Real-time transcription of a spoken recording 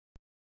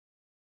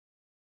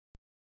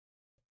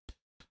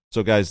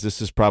So, guys,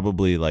 this is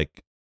probably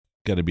like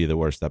going to be the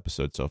worst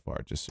episode so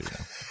far. Just so you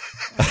know.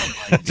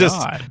 Oh my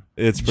God.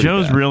 It's pretty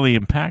Joe's bad. really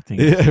impacting.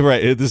 Yeah,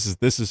 right. This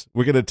is.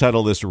 We're going to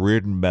title this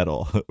Reardon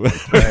Metal.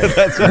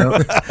 That's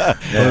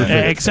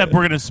Except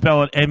we're going to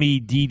spell it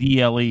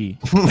MEDDLE.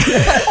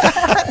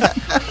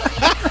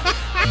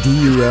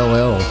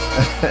 DULL.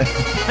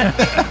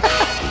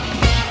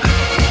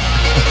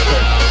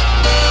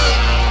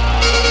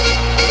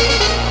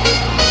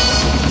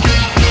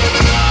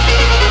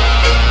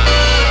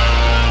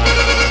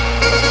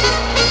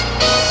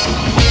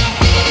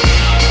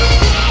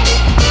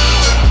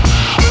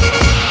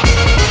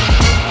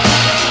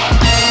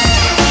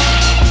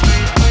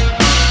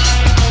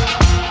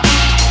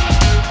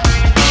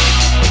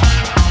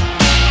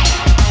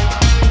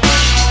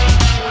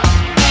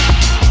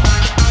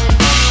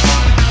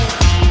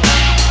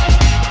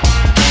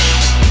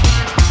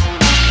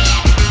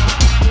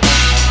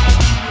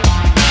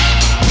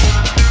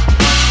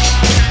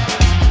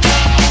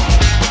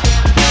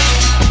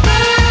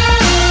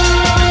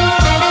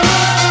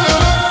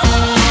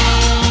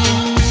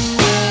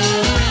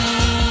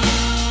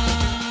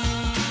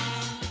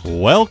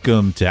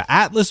 Welcome to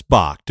Atlas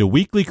Bach, a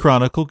weekly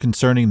chronicle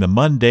concerning the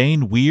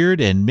mundane, weird,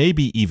 and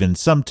maybe even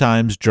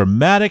sometimes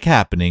dramatic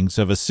happenings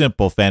of a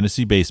simple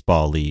fantasy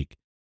baseball league.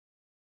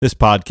 This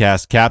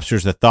podcast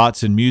captures the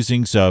thoughts and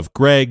musings of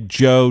Greg,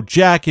 Joe,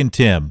 Jack, and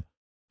Tim,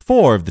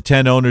 4 of the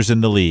 10 owners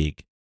in the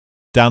league.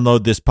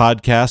 Download this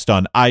podcast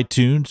on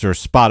iTunes or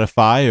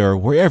Spotify or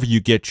wherever you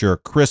get your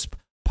crisp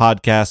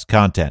podcast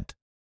content.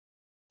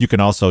 You can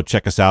also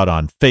check us out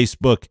on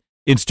Facebook,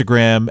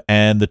 Instagram,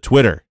 and the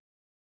Twitter.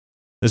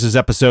 This is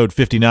episode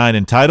 59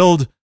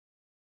 entitled,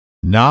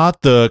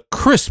 Not the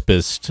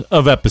Crispest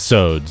of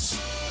Episodes.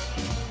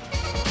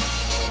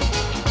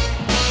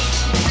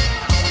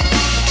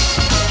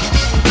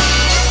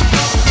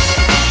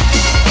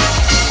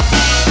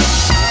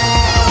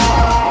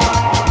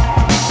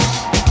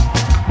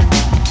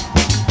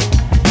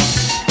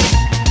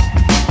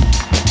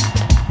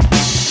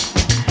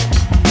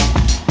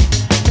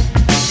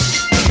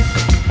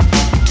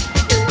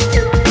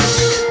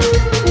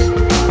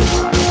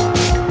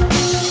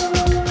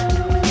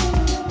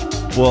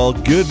 Well,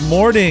 good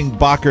morning,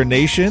 Bacher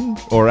Nation,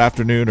 or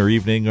afternoon or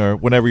evening, or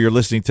whenever you're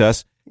listening to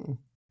us.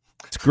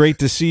 It's great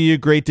to see you.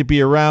 Great to be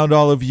around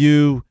all of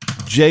you.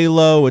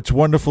 J-Lo, it's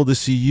wonderful to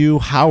see you.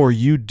 How are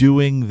you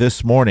doing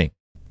this morning?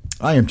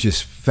 I am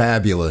just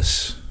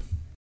fabulous.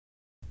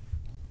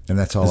 And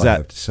that's all I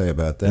have to say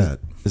about that.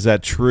 Is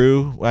that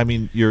true? I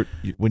mean,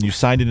 when you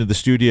signed into the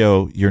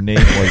studio, your name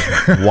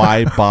was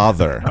Why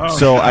Bother? Oh,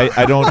 so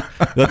I don't.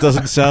 That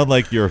doesn't sound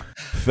like you're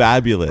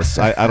fabulous.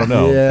 I don't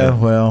know. Yeah,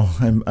 well,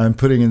 I'm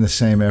putting in the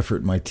same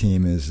effort my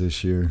team is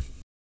this year.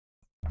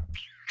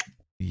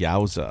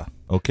 Yowza.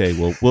 Okay,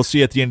 well, we'll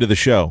see at the end of the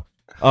show.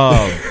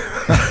 At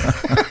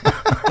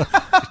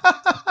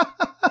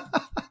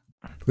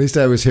least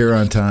I was here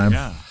on time.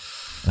 Yeah.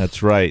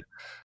 That's right.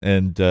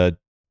 And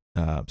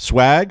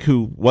Swag,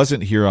 who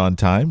wasn't here on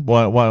time.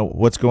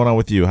 What's going on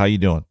with you? How you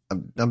doing?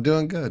 I'm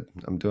doing good.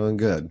 I'm doing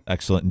good.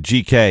 Excellent. And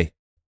GK,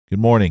 good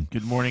morning.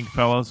 Good morning,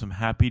 fellas. I'm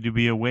happy to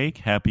be awake.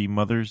 Happy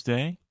Mother's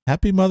Day.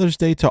 Happy Mother's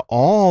Day to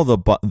all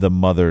the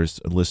mothers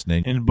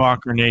listening. In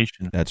Bacher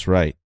Nation. That's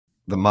right.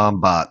 The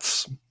mom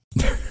bots.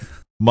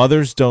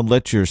 Mothers, don't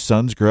let your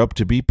sons grow up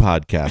to be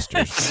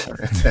podcasters.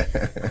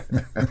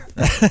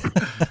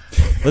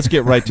 Let's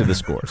get right to the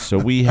scores. So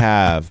we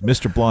have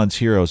Mr. Blonde's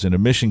Heroes and a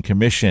Mission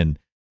Commission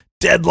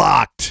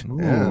deadlocked.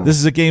 Yeah. This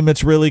is a game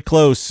that's really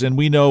close, and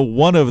we know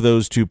one of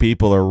those two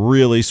people are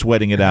really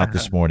sweating it out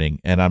this morning,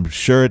 and I'm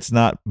sure it's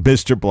not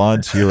Mr.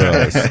 Blonde's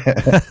Heroes.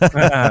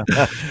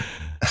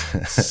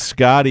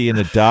 Scotty in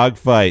a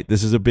dogfight.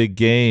 This is a big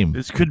game.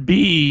 This could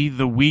be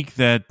the week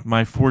that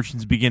my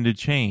fortunes begin to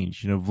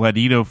change. You know,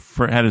 Vladito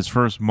had his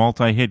first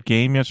multi-hit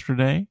game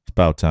yesterday. It's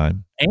about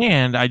time.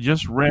 And I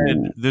just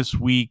read this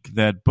week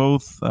that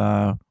both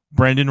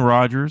Brendan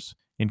Rodgers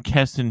and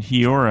Keston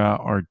Hiura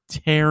are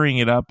tearing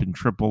it up in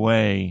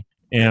AAA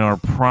and are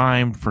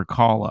primed for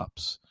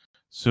call-ups.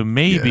 So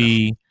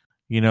maybe,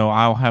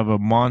 I'll have a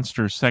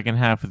monster second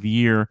half of the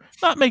year.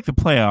 Not make the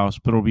playoffs,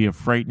 but it'll be a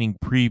frightening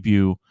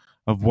preview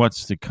of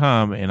what's to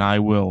come, and I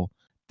will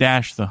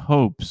dash the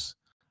hopes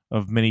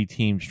of many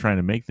teams trying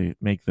to make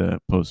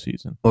the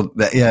postseason. Well,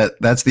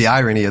 that's the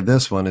irony of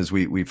this one is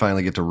we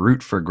finally get to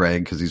root for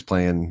Greg because he's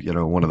playing,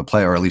 one of the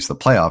or at least the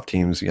playoff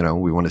teams.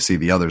 We want to see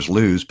the others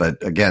lose, but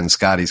again,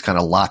 Scotty's kind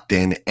of locked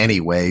in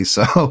anyway.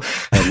 So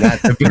in that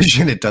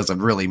division, it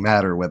doesn't really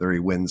matter whether he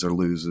wins or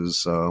loses.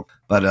 So,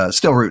 but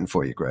still rooting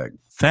for you, Greg.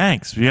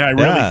 Thanks. Yeah, I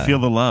really feel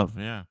the love.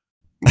 Yeah.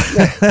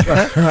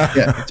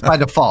 Yeah, it's by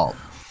default.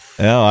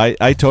 No,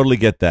 I totally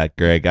get that,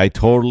 Greg. I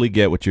totally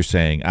get what you're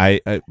saying.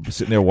 I was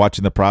sitting there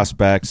watching the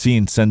prospects,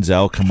 seeing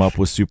Senzel come up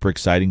was super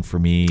exciting for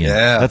me. And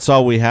that's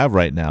all we have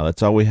right now.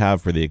 That's all we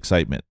have for the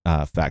excitement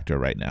factor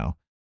right now.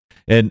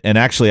 And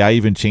actually, I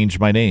even changed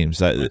my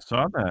names. I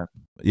saw that.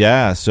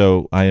 Yeah,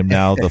 so I am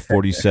now the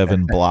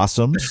 47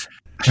 Blossoms.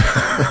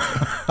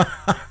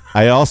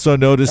 I also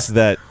noticed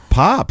that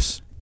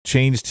Pops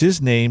changed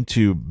his name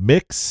to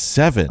Mix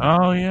 7.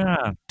 Oh,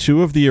 yeah.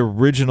 2 of the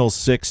original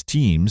 6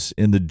 teams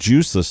in the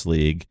Juiceless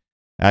League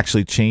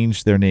actually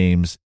changed their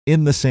names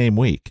in the same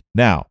week.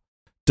 Now,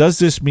 does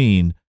this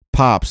mean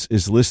Pops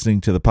is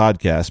listening to the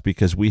podcast?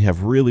 Because we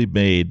have really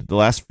made the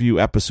last few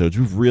episodes,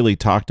 we've really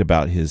talked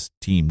about his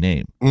team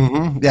name.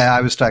 Mm-hmm. Yeah,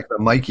 I was talking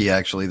to Mikey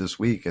actually this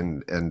week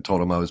and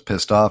told him I was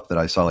pissed off that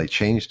I saw he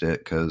changed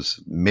it because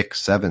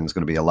Mix 7 is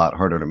going to be a lot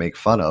harder to make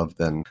fun of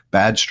than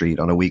Bad Street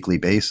on a weekly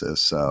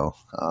basis. So,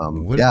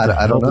 what the hell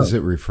I don't know. Does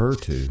it refer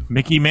to?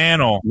 Mickey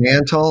Mantle.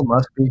 Mantle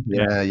must be,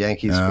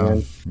 Yankees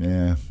fan.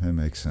 Yeah, that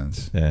makes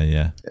sense.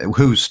 Yeah.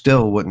 Who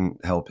still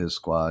wouldn't help his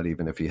squad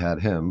even if he had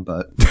him,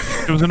 but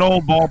It was an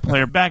old ball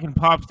player back in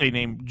Pop's Day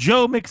named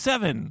Joe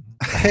McSeven.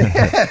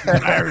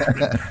 An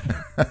Irishman.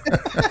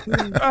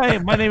 Hi,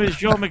 my name is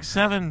Joe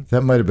McSeven.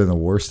 That might have been the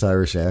worst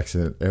Irish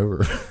accent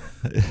ever.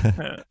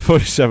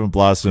 47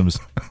 Blossoms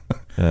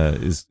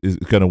is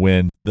going to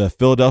win the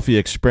Philadelphia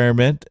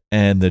Experiment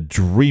and the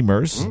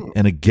Dreamers.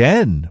 And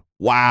again,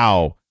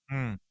 wow.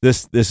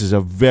 This is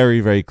a very,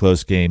 very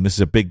close game. This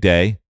is a big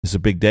day. This is a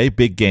big day,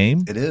 big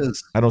game. it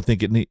is. I don't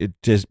think it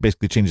just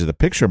basically changes the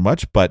picture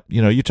much, but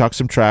you talked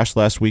some trash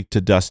last week to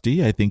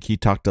Dusty. I think he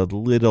talked a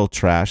little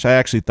trash. I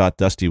actually thought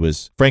Dusty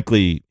was,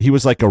 frankly, he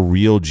was like a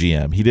real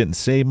GM. He didn't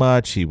say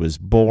much. He was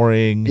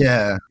boring.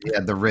 Yeah, he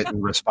had the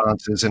written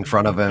responses in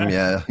front of him.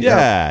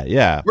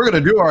 Yeah. We're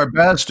going to do our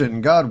best,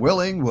 and God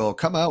willing, we'll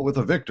come out with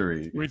a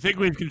victory. We think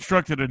we've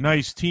constructed a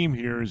nice team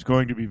here is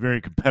going to be very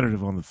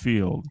competitive on the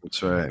field.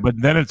 That's right. But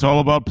then it's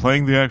all about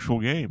playing the actual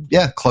game.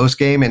 Yeah, close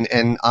game.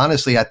 And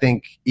honestly, I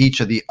think each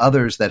of the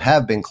others that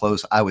have been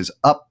close, I was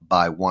up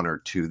by 1 or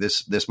 2.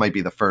 This might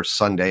be the first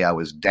Sunday I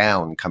was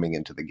down coming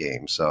into the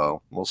game.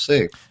 So we'll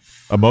see.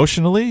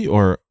 Emotionally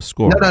or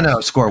score?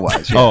 No,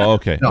 score-wise. Yeah. Oh,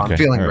 okay. No, okay. I'm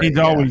feeling great. He's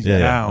always Yeah.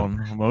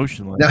 down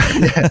emotionally. No,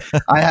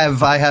 I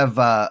have,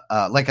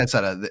 like I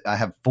said, I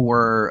have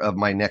 4 of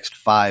my next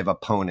 5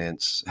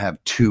 opponents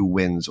have 2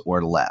 wins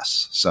or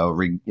less. So,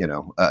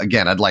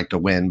 again, I'd like to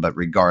win, but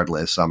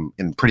regardless, I'm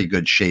in pretty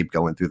good shape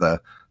going through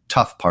the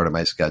tough part of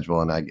my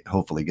schedule, and I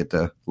hopefully get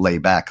to lay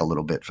back a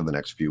little bit for the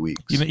next few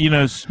weeks.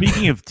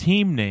 Speaking of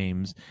team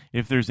names,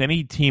 if there's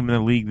any team in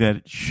the league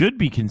that should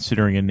be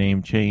considering a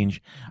name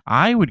change,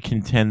 I would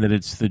contend that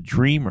it's the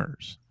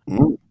Dreamers.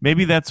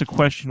 Maybe that's a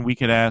question we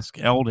could ask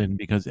Eldon,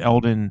 because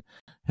Eldon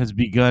has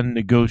begun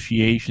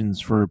negotiations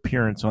for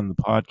appearance on the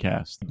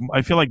podcast.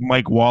 I feel like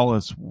Mike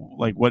Wallace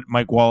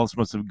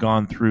must have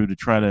gone through to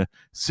try to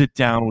sit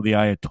down with the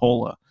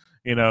Ayatollah.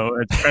 And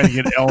trying to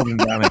get Eldon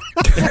down it.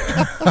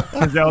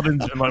 Because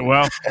Eldon's been like,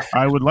 well,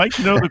 I would like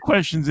to know the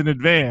questions in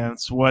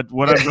advance, what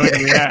I'm going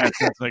to ask.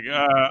 It's like,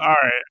 all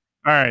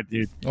right,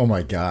 dude. Oh,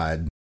 my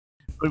God.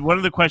 But one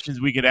of the questions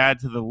we could add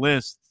to the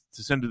list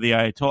to send to the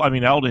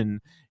Ayatollah,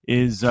 Eldon,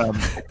 is,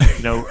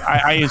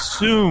 I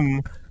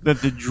assume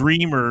that the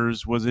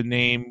Dreamers was a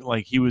name,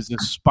 like he was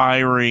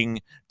aspiring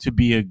to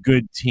be a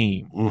good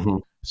team. Mm-hmm.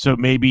 So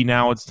maybe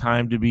now it's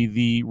time to be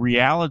the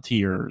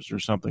Realityers or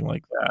something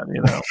like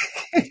that,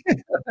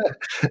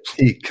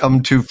 They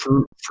come to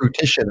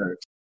fruititioners.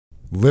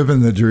 Living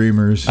the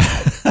Dreamers.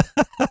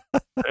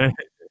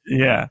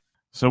 Yeah.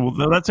 So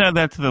let's add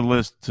that to the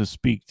list to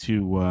speak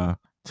to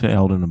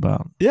Eldon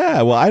about.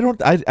 Yeah, well,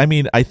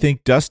 I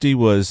think Dusty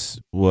was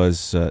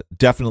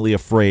definitely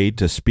afraid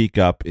to speak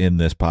up in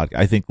this podcast.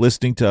 I think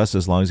listening to us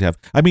as long as you have.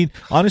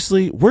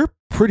 Honestly, we're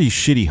pretty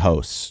shitty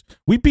hosts.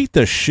 We beat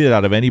the shit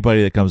out of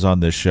anybody that comes on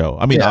this show.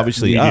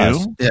 Obviously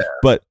us. Yeah.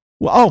 But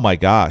oh my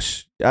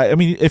gosh.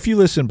 If you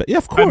listen, but yeah,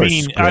 of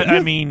course.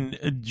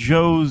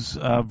 Joe's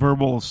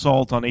verbal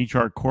assault on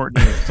HR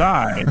Courtney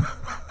aside,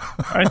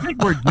 I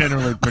think we're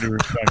generally pretty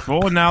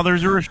respectful. And now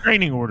there's a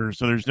restraining order,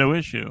 so there's no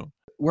issue.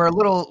 We're a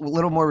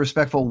little more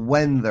respectful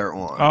when they're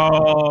on.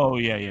 Oh,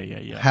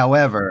 yeah.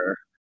 However,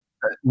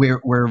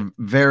 we're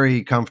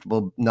very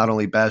comfortable not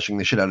only bashing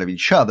the shit out of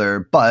each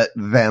other, but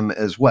them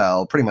as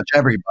well. Pretty much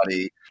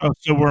everybody. Oh,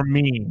 so we're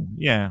mean.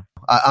 Yeah.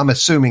 I'm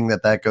assuming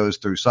that goes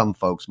through some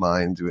folks'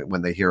 minds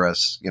when they hear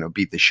us,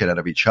 beat the shit out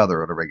of each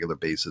other on a regular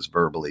basis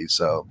verbally.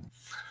 So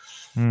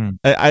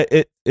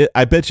I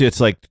bet you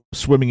it's like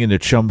swimming into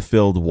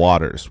chum-filled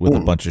waters with a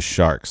bunch of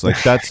sharks.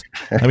 Like that's,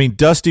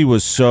 Dusty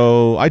was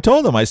so. I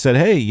told him, I said,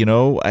 hey,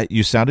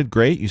 you sounded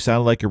great. You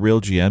sounded like a real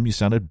GM. You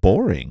sounded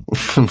boring.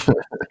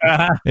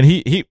 And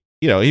he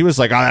was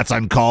like, oh, that's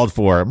uncalled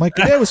for. I'm like,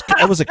 yeah,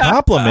 it was a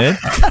compliment.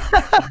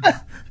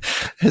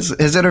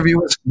 His interview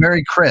was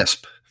very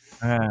crisp.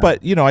 But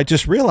I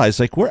just realized,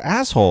 like, we're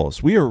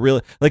assholes. We are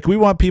really, like, we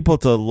want people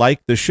to like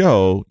the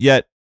show,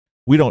 yet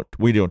we don't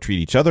treat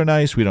each other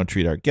nice. We don't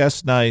treat our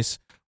guests nice.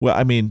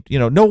 Well,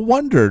 no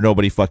wonder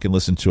nobody fucking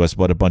listened to us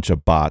but a bunch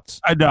of bots.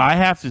 I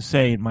have to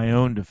say, in my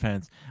own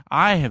defense,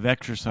 I have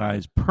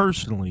exercised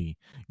personally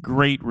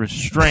great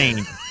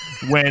restraint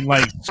when,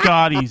 like,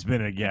 Scotty's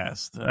been a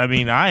guest.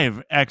 I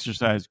have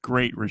exercised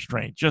great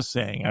restraint. Just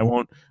saying, I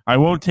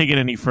won't take it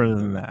any further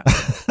than that.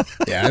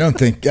 Yeah, I don't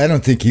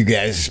think you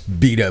guys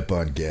beat up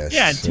on guests.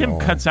 Yeah, and Tim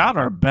cuts out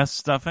our best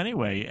stuff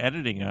anyway,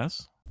 editing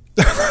us.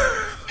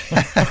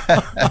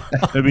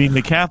 I mean,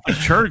 the Catholic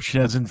Church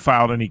hasn't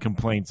filed any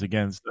complaints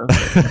against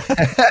us.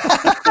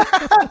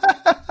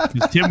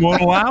 Tim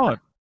won't allow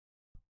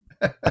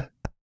it.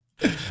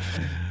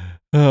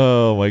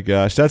 Oh my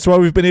gosh. That's why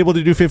we've been able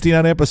to do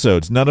 59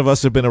 episodes. None of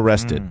us have been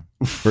arrested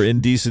for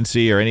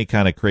indecency or any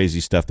kind of crazy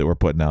stuff that we're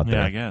putting out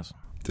there. Yeah, I guess.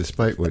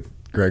 Despite what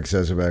Greg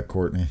says about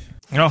Courtney.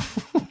 Oh.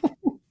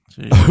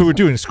 We're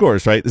doing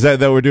scores, right? Is that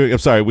we're doing? I'm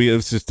sorry. We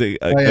was just again.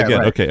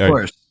 Right. Okay. Of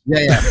course.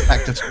 Yeah.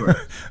 Back to score.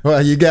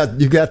 Well, you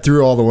got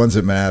through all the ones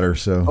that matter.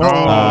 So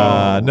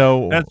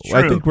no, that's true.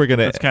 I think we're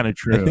gonna. That's kind of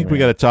true. I think we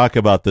got to talk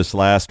about this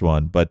last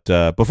one, but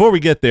before we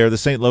get there, the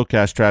St.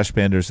 Locast Trash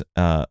Panders,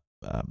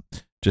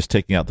 just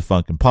taking out the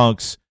Funk and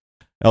Punks.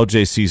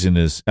 LJ's season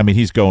is. I mean,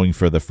 he's going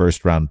for the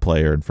first round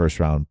player and first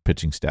round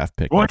pitching staff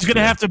pick. Well, he's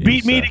gonna have to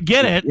beat me to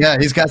get it. Yeah,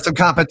 he's got some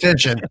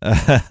competition.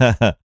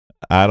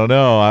 I don't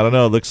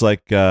know. It looks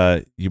like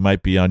you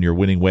might be on your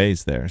winning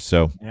ways there.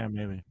 So yeah,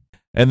 maybe.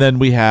 And then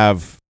we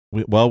have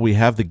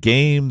the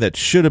game that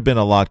should have been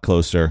a lot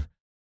closer.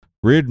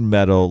 Reardon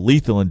Metal,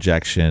 Lethal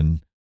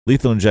Injection.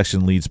 Lethal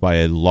Injection leads by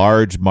a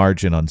large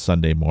margin on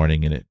Sunday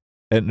morning, and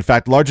in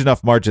fact, large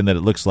enough margin that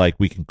it looks like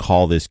we can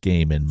call this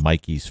game in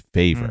Mikey's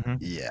favor. Mm-hmm.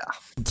 Yeah.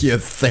 You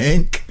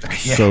think?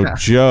 So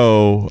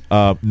Joe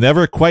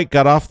never quite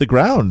got off the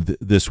ground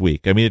this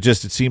week. I mean, it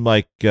seemed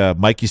like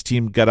Mikey's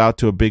team got out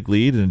to a big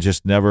lead and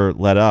just never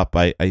let up.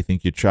 I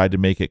think you tried to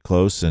make it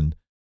close, and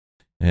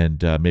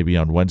maybe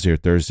on Wednesday or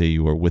Thursday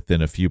you were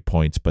within a few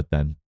points, but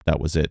then that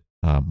was it.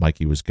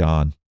 Mikey was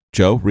gone.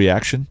 Joe,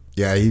 reaction?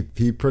 Yeah,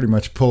 he pretty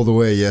much pulled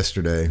away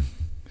yesterday.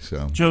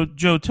 So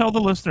Joe, tell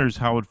the listeners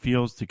how it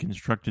feels to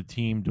construct a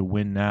team to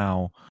win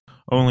now,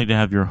 only to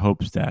have your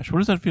hopes dashed. What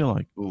does that feel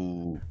like?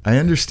 Ooh. I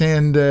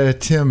understand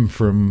Tim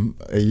from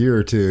a year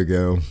or two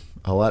ago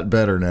a lot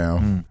better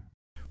now.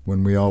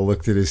 When we all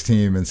looked at his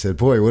team and said,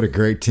 "Boy, what a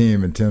great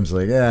team," and Tim's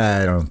like,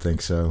 "I don't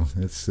think so.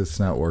 It's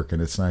not working.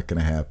 It's not going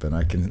to happen.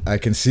 I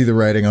can see the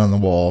writing on the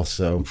wall."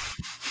 So,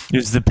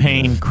 is the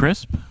pain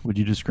crisp? Would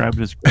you describe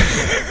it as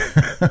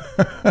crisp?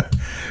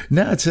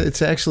 No,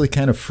 it's actually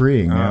kind of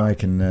freeing. Now I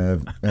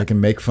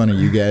can make fun of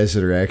you guys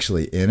that are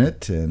actually in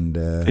it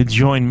and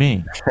join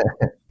me.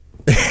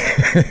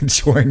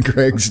 Join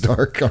Greg's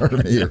dark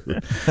army.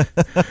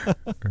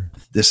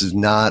 This is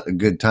not a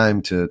good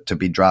time to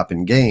be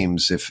dropping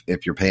games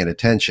if you're paying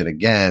attention.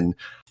 Again,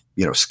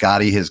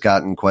 Scotty has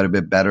gotten quite a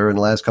bit better in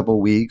the last couple of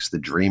weeks. The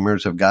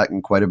Dreamers have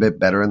gotten quite a bit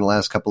better in the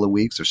last couple of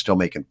weeks. They're still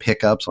making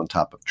pickups on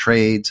top of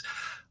trades.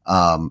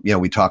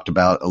 We talked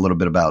a little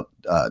bit about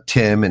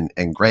Tim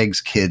and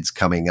Greg's kids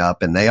coming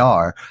up, and they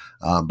are.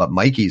 But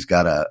Mikey's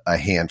got a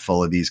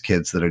handful of these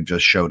kids that have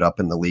just showed up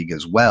in the league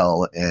as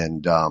well,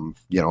 and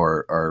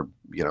are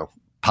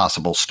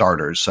possible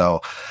starters.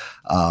 So,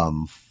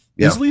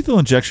 is Lethal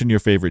Injection your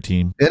favorite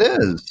team? It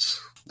is.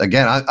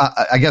 Again,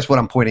 I guess what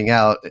I'm pointing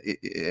out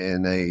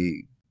in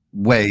a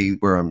way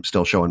where I'm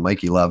still showing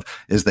Mikey love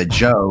is that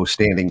Joe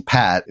standing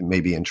pat may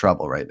be in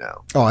trouble right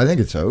now. Oh, I think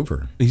it's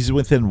over. He's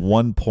within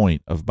 1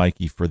 point of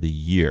Mikey for the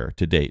year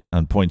to date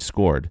on points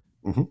scored.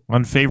 Mm-hmm.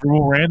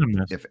 Unfavorable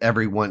randomness. If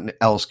everyone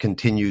else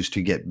continues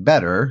to get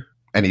better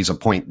and he's a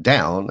point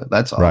down,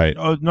 that's all. Right.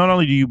 Not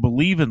only do you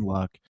believe in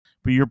luck,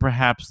 but you're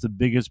perhaps the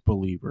biggest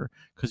believer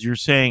because you're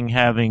saying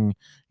having,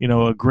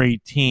 a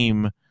great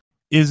team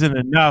isn't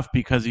enough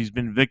because he's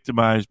been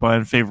victimized by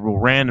unfavorable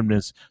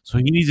randomness. So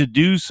he needs to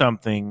do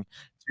something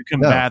to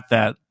combat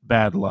that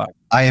bad luck.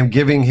 I am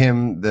giving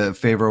him the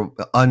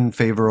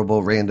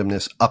unfavorable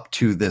randomness up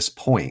to this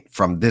point.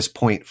 From this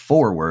point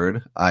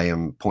forward, I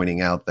am pointing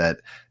out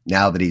that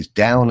now that he's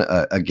down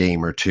a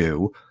game or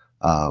two,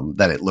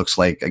 that it looks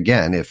like,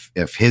 again,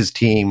 if his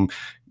team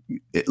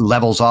it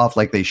levels off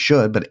like they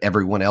should, but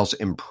everyone else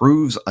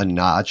improves a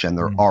notch and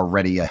they're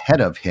already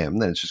ahead of him,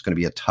 then it's just going to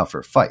be a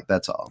tougher fight.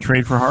 That's all.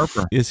 Trade for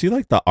Harper. Is he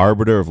like the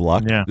arbiter of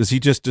luck? Yeah. Does he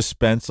just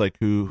dispense like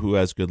who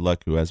has good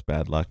luck, who has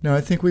bad luck? No,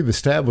 I think we've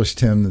established,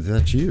 Tim, that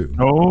that's you.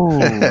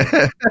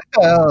 Oh.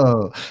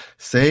 Oh,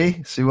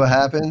 see what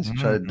happens? You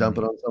try to dump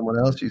it on someone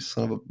else, you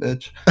son of a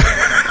bitch.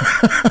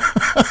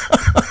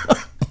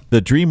 The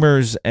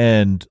Dreamers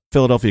and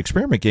Philadelphia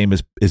Experiment game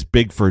is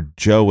big for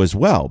Joe as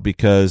well,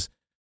 because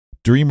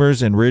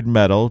Dreamers and Reardon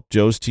Metal,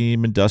 Joe's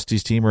team and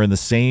Dusty's team, are in the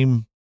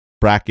same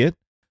bracket.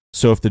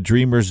 So if the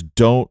Dreamers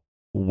don't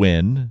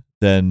win,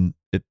 then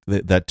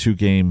that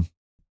 2-game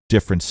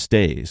difference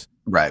stays.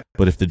 Right.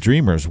 But if the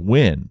Dreamers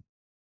win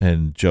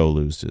and Joe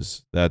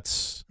loses,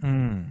 that's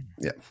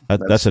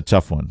a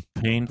tough one.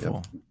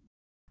 Painful.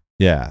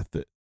 Yeah.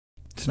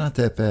 It's not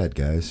that bad,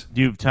 guys.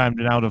 Do you have time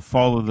now to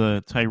follow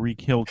the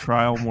Tyreek Hill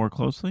trial more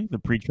closely? The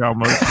pre-trial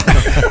motion?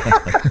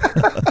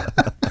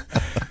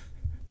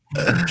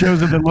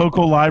 Joe's at the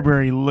local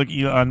library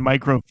looking on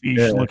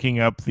microfiche, looking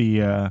up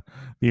the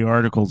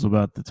articles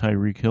about the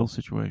Tyreek Hill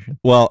situation.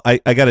 Well, I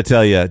got to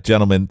tell you,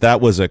 gentlemen,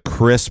 that was a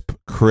crisp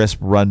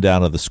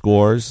rundown of the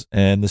scores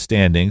and the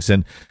standings,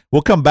 and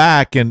we'll come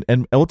back and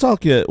we'll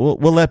talk. We'll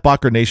let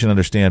Bacher Nation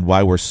understand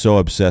why we're so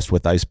obsessed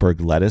with iceberg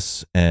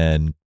lettuce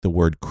and the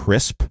word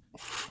crisp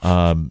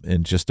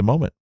in just a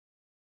moment.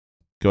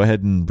 go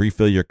ahead and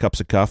refill your cups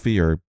of coffee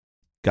or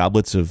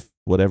goblets of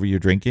whatever you're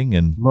drinking,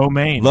 and Lo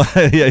mein.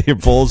 yeah, your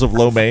bowls of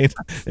lo mein,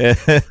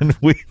 and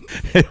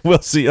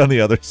we'll see you on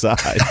the other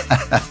side.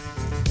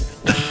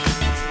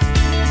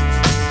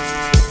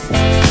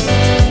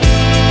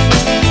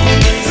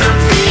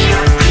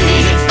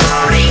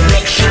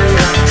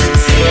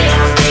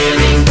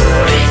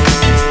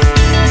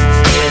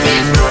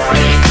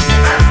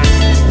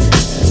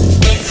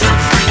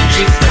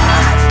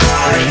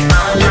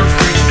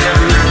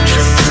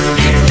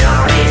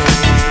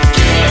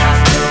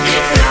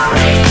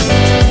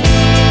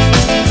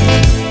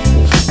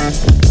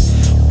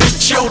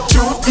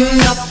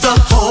 Up the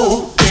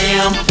whole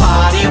damn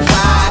party,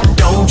 why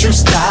don't you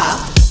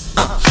stop?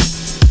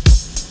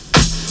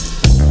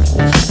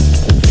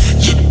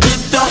 You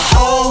did the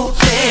whole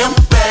damn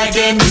bag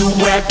and you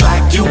act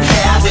like you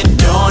haven't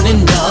done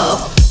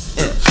enough.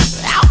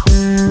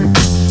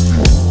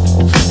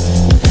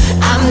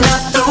 I'm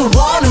not the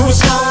one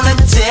who's gonna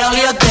tell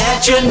you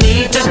that you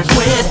need to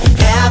quit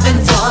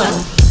having fun.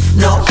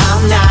 No,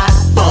 I'm not,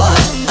 but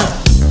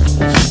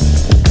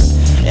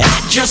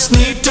I just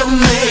need to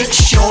make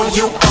sure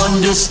you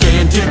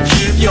understand to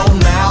keep your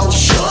mouth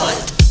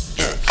shut.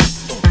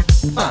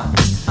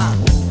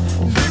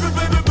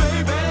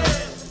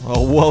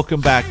 Well,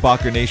 welcome back,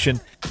 Balker Nation.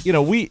 You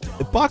know,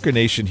 Balker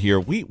Nation here,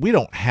 we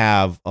don't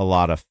have a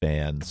lot of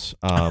fans.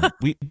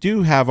 We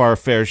do have our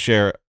fair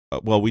share.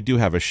 Well, we do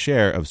have a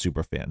share of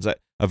super fans, a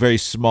very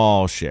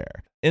small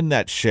share. In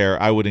that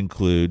share, I would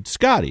include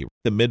Scotty,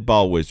 the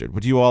Midball Wizard.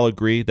 Would you all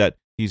agree that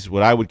he's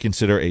what I would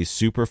consider a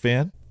super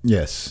fan?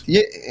 Yes.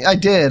 Yeah, I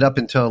did up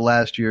until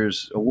last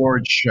year's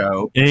awards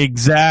show.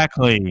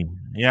 Exactly.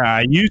 Yeah,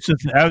 I used to.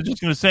 I was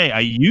just going to say, I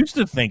used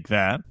to think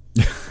that.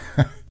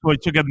 So I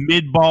took a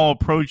mid-ball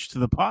approach to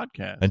the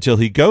podcast Until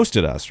he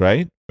ghosted us,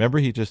 right? Remember,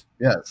 he just...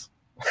 Yes.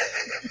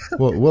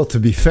 Well, to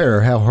be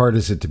fair, how hard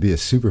is it to be a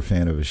super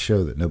fan of a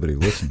show that nobody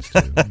listens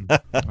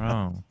to?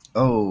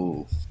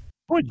 Oh.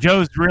 Boy,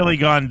 Joe's really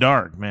gone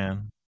dark,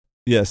 man.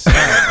 Yes.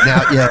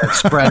 Now, yeah, it's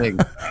spreading.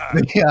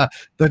 Yeah,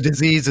 the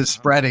disease is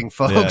spreading,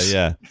 folks.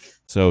 Yeah.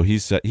 So he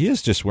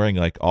is just wearing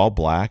like all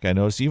black. I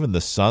noticed even the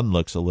sun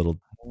looks a little.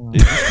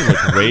 It used to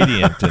look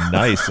radiant and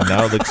nice, and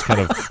now it looks kind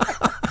of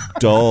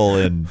dull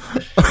and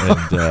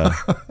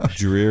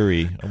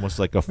dreary, almost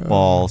like a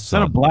fall Is that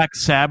sun. a Black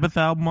Sabbath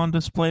album on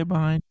display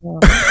behind you?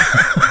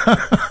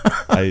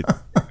 I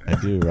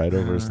do, right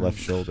over his left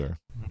shoulder.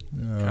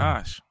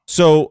 Gosh.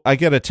 So I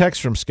get a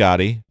text from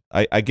Scotty.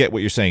 I get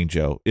what you're saying,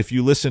 Joe. If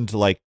you listen to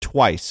like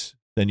twice,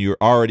 then you're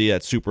already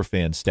at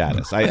superfan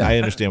status. I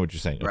understand what you're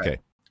saying. Right. Okay.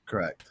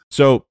 Correct.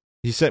 So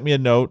he sent me a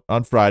note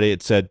on Friday.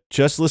 It said,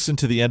 just listen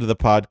to the end of the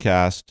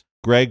podcast.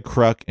 Greg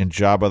Kruk and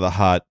Jabba the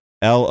Hutt,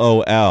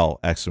 LOL,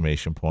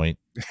 exclamation point.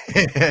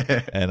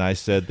 And I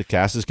said, the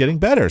cast is getting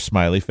better,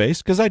 smiley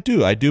face, because I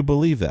do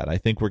believe that. I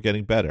think we're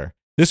getting better.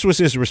 This was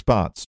his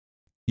response.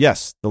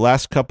 Yes, the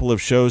last couple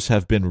of shows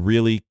have been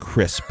really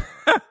crisp.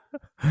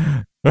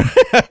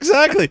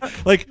 Exactly.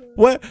 Like,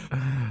 what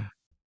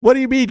do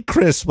you mean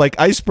crisp? Like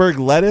iceberg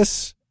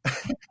lettuce?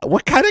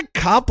 What kind of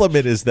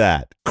compliment is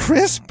that?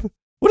 Crisp?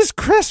 What does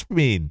crisp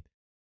mean?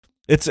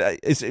 It's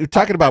we're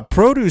talking about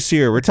produce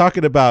here. We're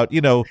talking about,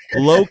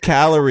 low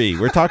calorie.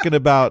 We're talking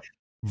about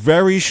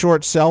very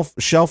short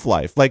shelf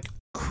life. Like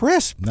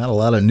crisp. Not a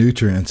lot of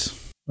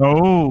nutrients.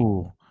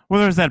 Oh. Well,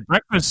 there's that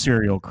breakfast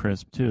cereal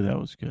crisp, too. That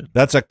was good.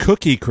 That's a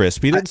cookie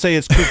crisp. He didn't say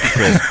it's cookie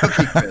crisp.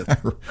 Cookie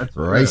crisp.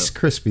 Rice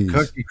Krispies.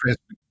 Cookie crisp.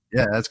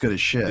 Yeah, that's good as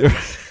shit.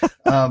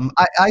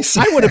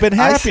 I would have been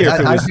happier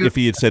if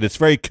he had said it's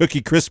very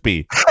cookie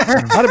crispy.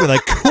 I'd have been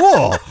like,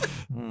 cool.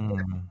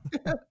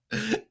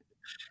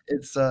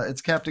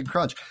 It's Captain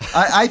Crunch.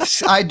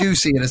 I do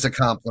see it as a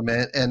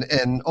compliment,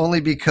 and only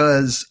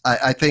because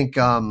I think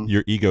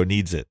your ego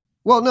needs it.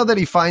 Well, no, that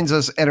he finds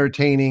us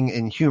entertaining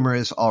and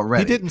humorous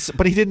already. He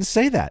didn't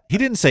say that. He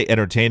didn't say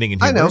entertaining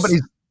and humorous. I know,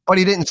 but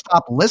he didn't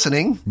stop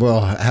listening.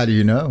 Well, how do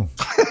you know?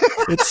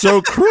 It's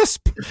so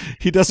crisp.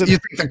 He doesn't. You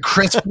think the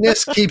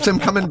crispness keeps him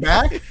coming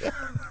back?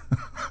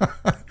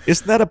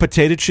 Isn't that a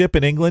potato chip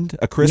in England?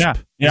 A crisp?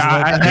 Yeah.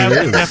 I have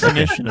a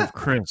definition of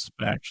crisp,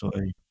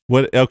 actually.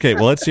 What? Okay,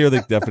 well, let's hear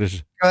the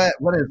definition. Go ahead.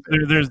 What is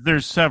it?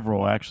 There's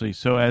several, actually.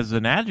 So as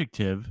an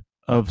adjective,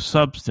 of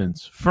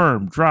substance,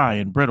 firm, dry,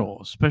 and brittle,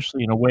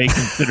 especially in a way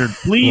considered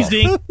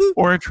pleasing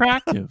or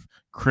attractive.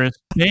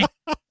 Crisp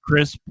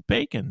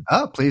bacon.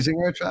 Oh, pleasing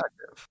or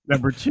attractive.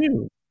 Number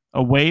 2,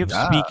 a way of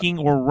speaking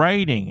or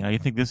writing. I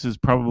think this is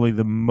probably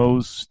the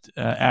most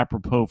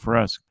apropos for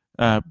us.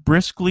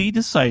 Briskly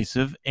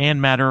decisive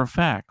and matter of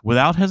fact,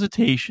 without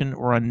hesitation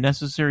or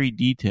unnecessary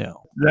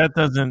detail. That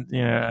doesn't,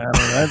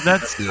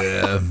 that's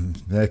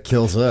that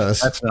kills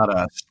us. That's not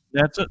us.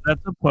 That's a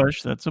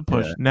push. That's a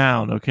push. Yeah.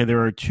 Noun. Okay, there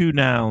are 2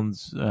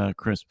 nouns,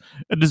 crisp.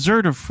 A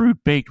dessert of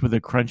fruit baked with a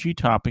crunchy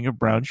topping of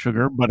brown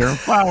sugar, butter, and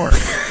flour.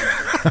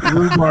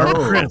 Rhubarb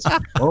crisp.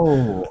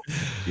 Oh,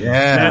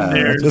 yeah. And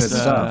there's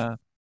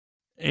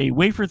a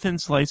wafer-thin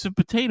slice of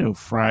potato,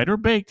 fried or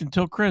baked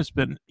until crisp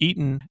and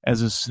eaten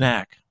as a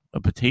snack,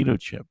 a potato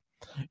chip.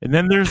 And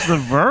then there's the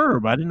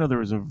verb. I didn't know there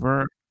was a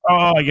verb.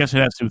 Oh, I guess it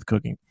has to do with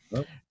cooking.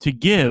 Oh. To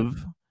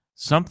give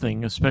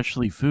something,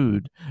 especially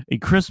food, a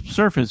crisp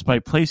surface by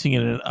placing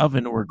it in an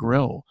oven or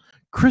grill.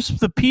 Crisp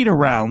the pita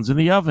rounds in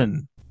the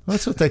oven. Well,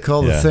 that's what they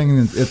call the thing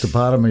at the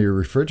bottom of your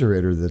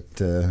refrigerator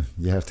that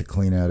you have to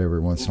clean out every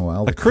once in a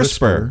while. A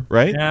crisper,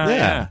 right?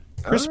 Yeah.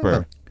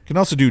 CRISPR. You can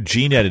also do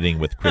gene editing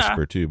with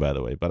CRISPR too, by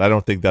the way, but I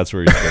don't think that's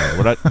where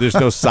you're going. There's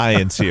no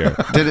science here.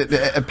 Did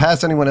it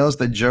pass anyone else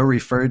that Joe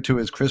referred to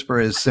as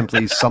CRISPR as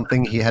simply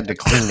something he had to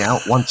clean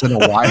out once in a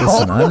while?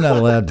 Listen, I'm not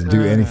allowed to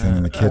do anything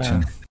in the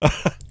kitchen.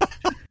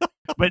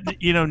 But,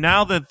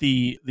 now that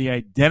the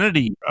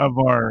identity of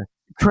our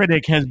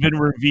critic has been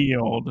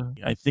revealed,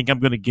 I think I'm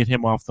going to get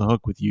him off the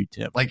hook with you,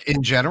 Tim. Like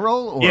in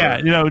general? Or? Yeah,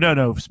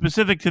 no.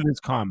 Specific to this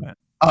comment.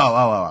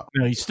 Oh.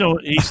 No, he's still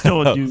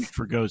a douche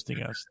for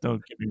ghosting us.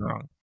 Don't get me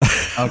wrong.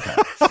 Okay.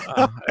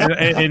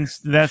 And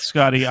that's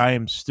Scotty. I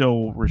am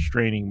still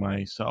restraining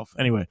myself.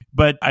 Anyway,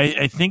 but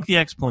I think the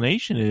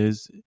explanation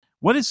is,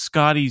 what is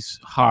Scotty's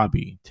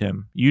hobby,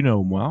 Tim? You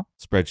know him well.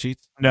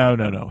 Spreadsheets?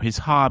 No. His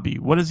hobby.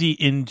 What is he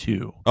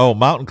into? Oh,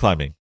 mountain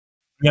climbing.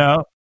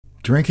 No.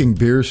 Drinking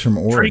beers from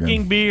Oregon.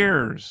 Drinking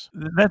beers.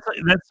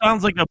 That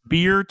sounds like a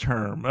beer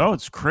term. Oh,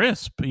 it's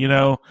crisp,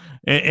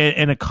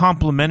 and a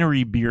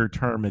complimentary beer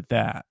term at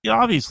that. Yeah,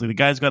 obviously, the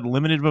guy's got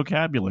limited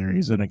vocabulary.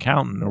 He's an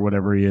accountant or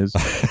whatever he is.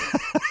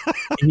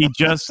 He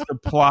just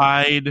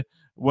applied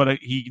what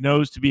he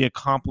knows to be a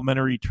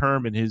complimentary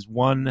term in his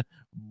one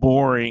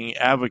boring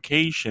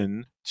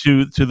avocation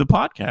to the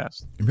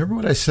podcast. Remember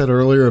what I said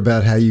earlier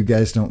about how you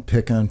guys don't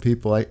pick on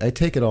people? I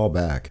take it all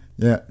back.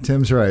 Yeah,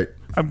 Tim's right.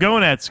 I'm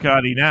going at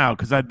Scotty now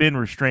because I've been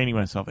restraining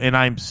myself, and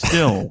I'm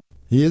still.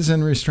 He is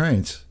in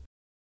restraints.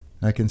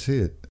 I can see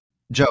it.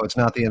 Joe, it's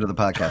not the end of the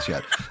podcast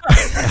yet.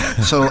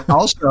 So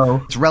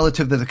also, it's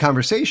relative to the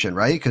conversation,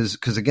 right?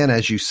 Because again,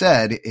 as you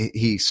said,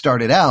 he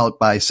started out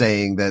by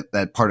saying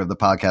that part of the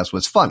podcast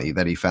was funny,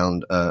 that he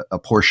found a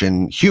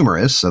portion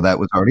humorous, so that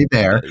was already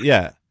there.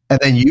 Yeah. And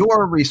then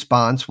your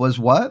response was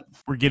what?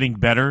 We're getting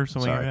better,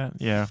 something like that.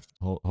 Yeah.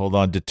 Hold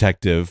on,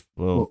 detective.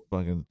 Well,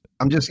 fucking.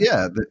 I'm just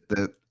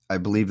I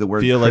believe the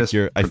word.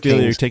 I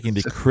feel you're taking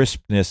the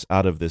crispness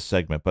out of this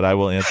segment, but I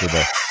will answer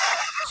that.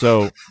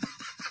 So,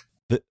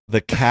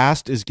 the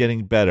cast is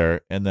getting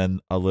better, and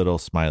then a little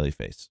smiley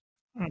face,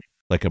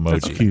 like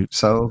emoji. That's cute.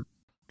 So,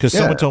 because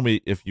someone told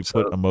me if you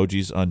put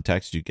emojis on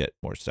text, you get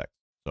more sex.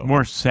 So,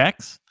 more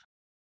sex?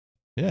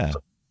 Yeah.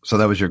 So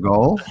that was your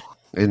goal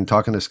in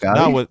talking to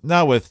Scotty?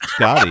 Not with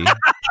Scotty.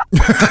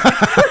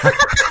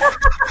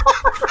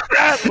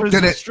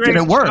 Did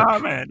it work?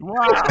 Comment.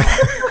 Wow.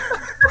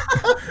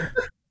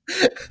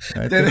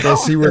 I think I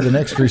see where the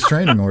next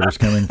restraining order is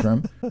coming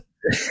from. Oh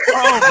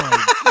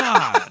my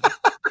God.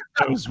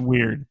 That was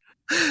weird.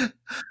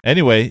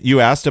 Anyway, you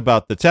asked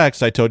about the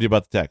text. I told you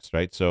about the text,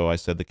 right? So I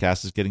said the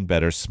cast is getting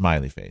better,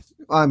 smiley face.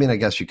 Well, I mean, I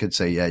guess you could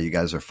say, yeah, you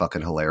guys are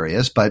fucking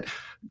hilarious. But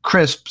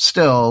crisp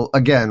still,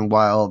 again,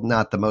 while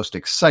not the most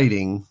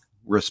exciting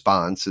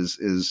response,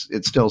 is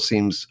it still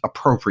seems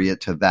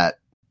appropriate to that,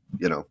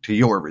 to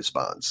your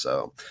response.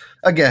 So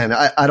again,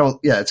 I don't,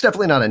 it's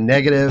definitely not a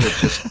negative.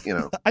 It's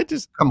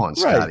just, come on,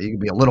 Scotty, right. You can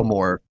be a little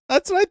more.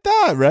 That's what I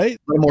thought, right? A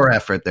little more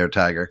effort there,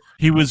 Tiger.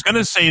 He was going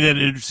to say that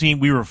it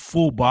seemed we were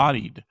full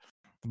bodied,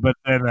 but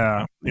then,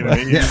 that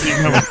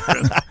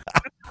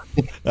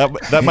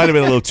might have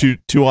been a little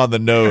too on the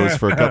nose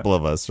for a couple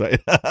of us,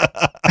 right?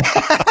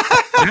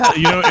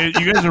 Yeah,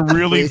 you guys are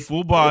really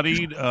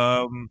full-bodied.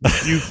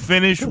 You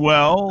finish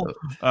well.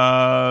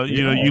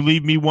 You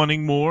leave me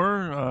wanting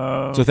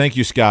more. So thank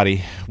you,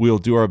 Scotty. We'll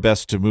do our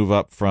best to move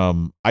up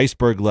from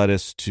iceberg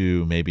lettuce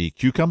to maybe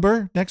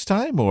cucumber next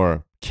time,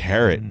 or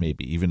carrot,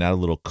 maybe even add a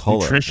little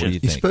color. Nutritious. What do you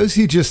think? You suppose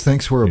he just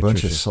thinks we're a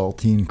bunch of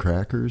saltine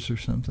crackers or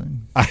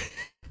something?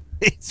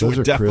 Those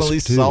are definitely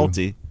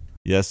salty.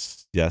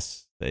 Yes,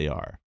 they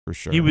are. For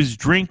sure. He was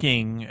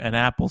drinking an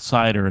apple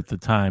cider at the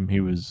time he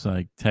was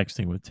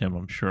texting with Tim,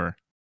 I'm sure.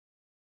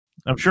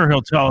 I'm sure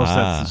he'll tell us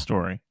that's the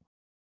story.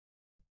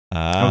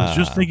 I was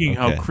just thinking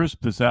how crisp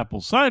this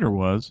apple cider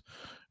was,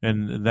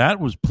 and that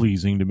was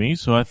pleasing to me,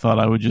 so I thought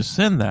I would just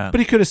send that. But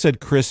he could have said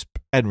crisp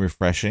and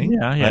refreshing.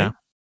 Yeah. Right?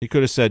 He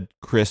could have said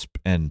crisp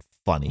and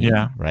funny.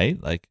 Yeah.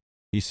 Right? Like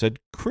he said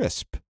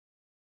crisp.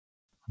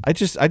 I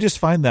just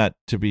find that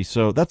to be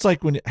so. That's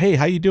like when, hey,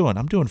 how you doing?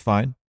 I'm doing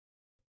fine.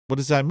 What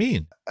does that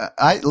mean?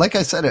 Like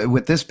I said,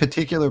 with this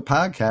particular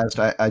podcast,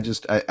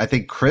 I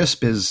think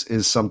crisp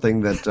is something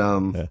that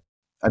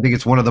I think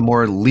it's one of the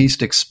more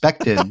least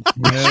expected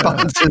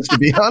responses, to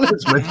be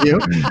honest with you.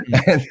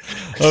 And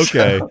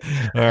okay, all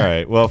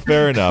right. Well,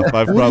 fair enough.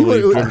 I've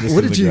probably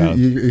what did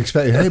you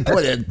expect? Hey,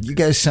 boy, you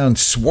guys sound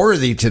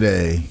swarthy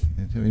today.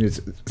 I mean,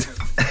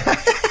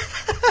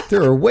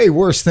 there are way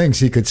worse things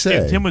he could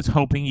say. Tim was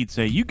hoping he'd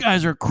say, "You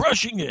guys are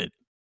crushing it."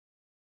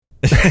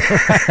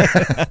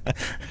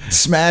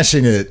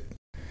 Smashing it.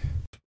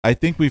 I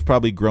think we've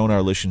probably grown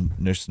our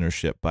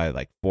listenership by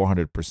like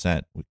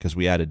 400% because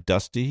we added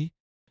Dusty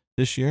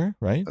this year,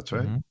 right? That's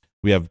right. Mm-hmm.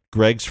 We have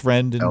Greg's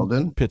friend in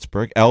Eldon.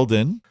 Pittsburgh,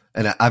 Eldon.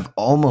 And I've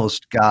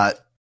almost got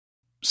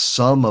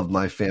some of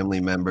my family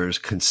members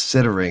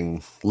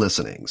considering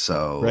listening.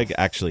 So Greg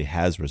actually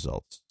has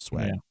results.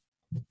 Swag.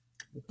 Yeah.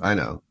 I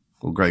know.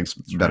 Well, Greg's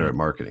better at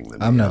marketing than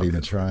me. I'm not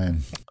even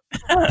trying.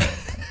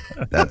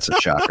 That's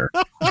a shocker.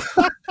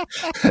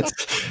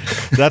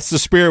 That's the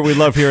spirit we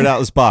love here at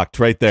Atlas Box.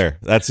 Right there.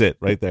 That's it.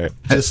 Right there.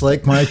 Just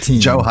like my team.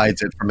 Joe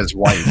hides it from his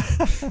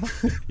wife.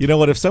 You know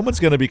what? If someone's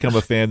going to become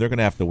a fan, they're going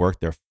to have to work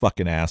their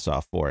fucking ass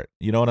off for it.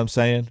 You know what I'm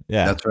saying?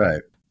 Yeah. That's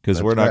right.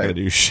 Because we're not right. going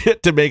to do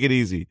shit to make it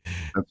easy.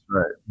 That's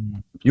right.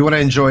 If you want to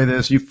enjoy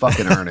this, you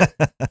fucking earn it.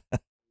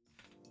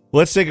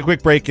 Let's take a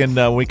quick break, and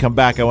when we come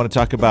back, I want to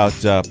talk about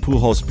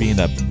Pujols being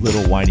a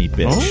little whiny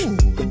bitch.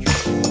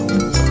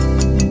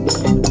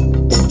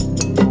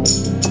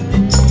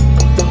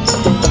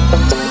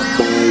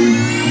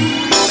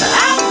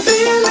 I'm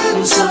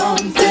feeling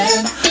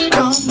something.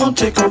 Come on,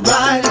 take a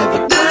ride.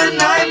 Have a good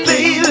night,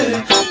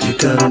 baby. You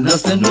got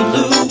nothing to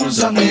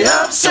lose on the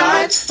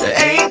upside. There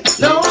ain't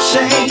no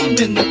shame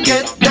in the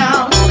get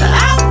down.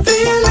 I'm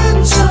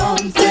feeling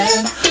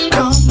something.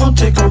 Come on,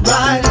 take a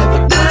ride.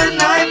 Have a good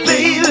night,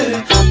 baby.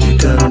 You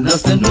got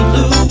nothing to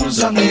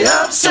lose on the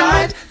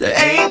upside. There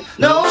ain't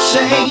no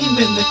shame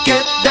in the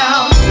get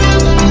down.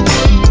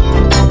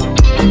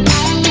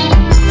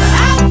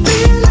 I'm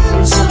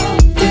feeling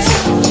something.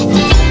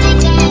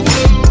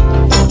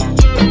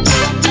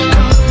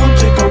 Come on,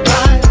 take a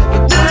ride. Have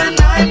a good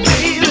night,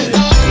 baby.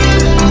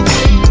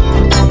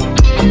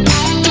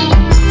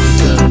 You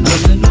got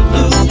nothing to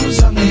lose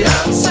on the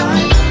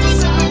outside.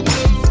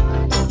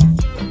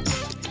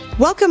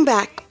 Welcome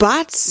back,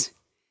 bots.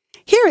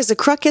 Here is a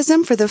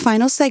Cruckism for the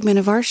final segment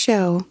of our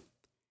show.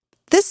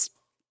 This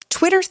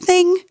Twitter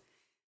thing,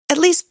 at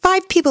least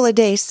 5 people a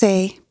day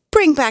say,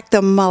 bring back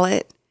the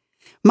mullet.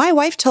 My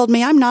wife told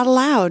me I'm not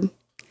allowed.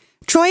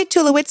 Troy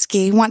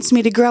Tulowitzki wants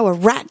me to grow a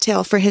rat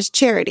tail for his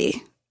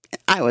charity.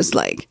 I was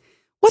like,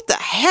 what the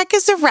heck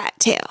is a rat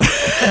tail?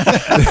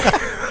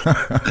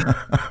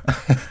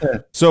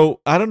 So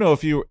I don't know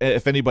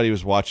if anybody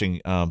was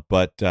watching,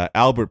 but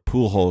Albert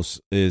Pujols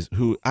is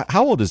who?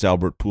 How old is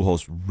Albert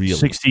Pujols really?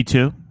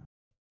 62.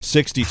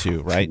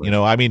 62, right? You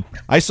know, I mean,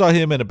 I saw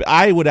him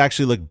I would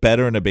actually look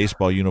better in a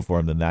baseball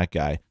uniform than that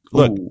guy.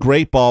 Look,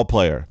 great ball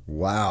player.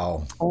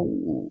 Wow.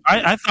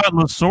 I thought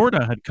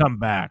Lasorda had come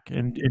back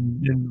and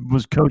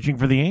was coaching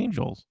for the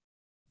Angels.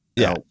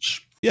 Yeah,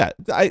 yeah,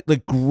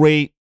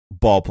 great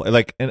ball player.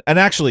 Like, and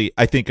actually,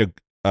 I think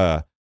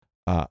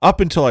up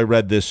until I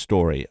read this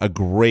story, a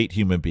great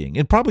human being,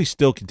 and probably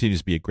still continues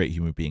to be a great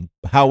human being.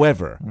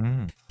 However,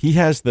 he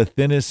has the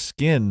thinnest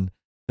skin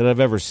that I've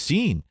ever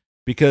seen.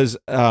 Because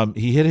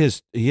he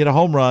hit a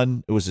home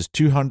run. It was his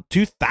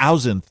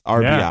 2000th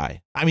RBI. Yeah.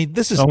 I mean,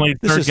 this is only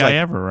third guy like,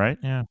 ever, right?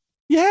 Yeah.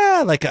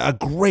 Yeah, like a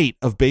great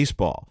of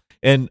baseball.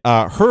 And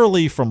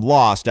Hurley from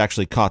Lost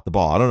actually caught the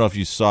ball. I don't know if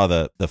you saw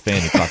the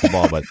fan who caught the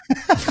ball, but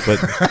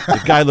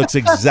the guy looks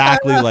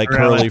exactly like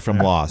Hurley from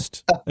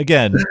Lost.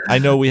 Again, I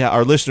know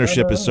our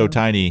listenership is so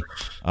tiny.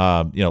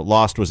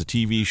 Lost was a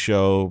TV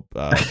show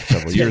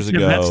several years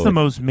ago. That's the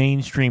most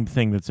mainstream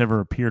thing that's ever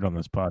appeared on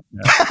this podcast.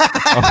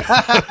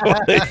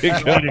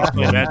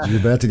 You're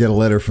about to get a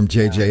letter from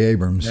J.J.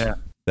 Abrams. Yeah.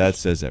 That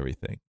says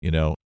everything, you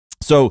know.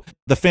 So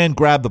the fan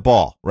grabbed the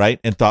ball, right,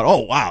 and thought, "Oh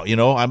wow, you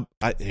know,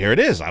 here it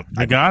is. I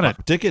got it.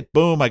 Ticket,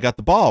 boom, I got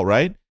the ball."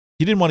 Right?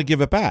 He didn't want to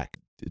give it back.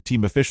 The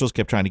team officials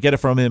kept trying to get it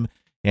from him,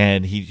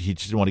 and he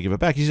just didn't want to give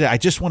it back. He said, "I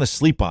just want to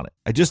sleep on it.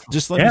 I just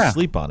let me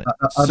sleep on it."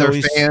 Other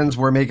fans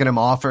were making him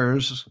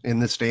offers in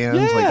the stands.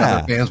 Yeah. Like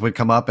other fans would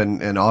come up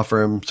and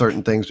offer him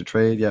certain things to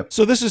trade. Yeah.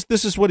 So this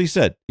is what he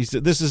said. He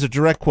said this is a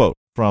direct quote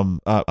from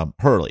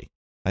Hurley.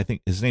 I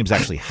think his name's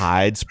actually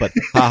Hides, but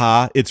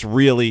haha, it's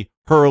really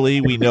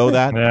Hurley. We know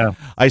that. Yeah.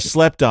 I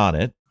slept on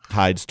it,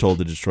 Hides told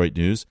the Detroit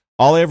News.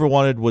 All I ever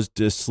wanted was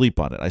to sleep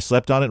on it. I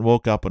slept on it and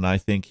woke up, and I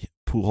think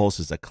Pujols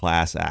is a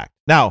class act.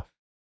 Now,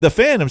 the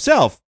fan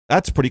himself,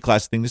 that's a pretty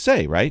classy thing to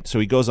say, right? So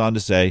he goes on to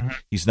say,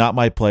 he's not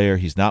my player.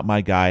 He's not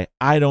my guy.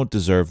 I don't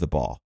deserve the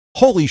ball.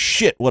 Holy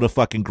shit, what a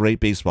fucking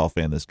great baseball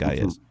fan this guy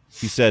is.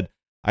 He said,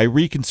 I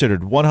reconsidered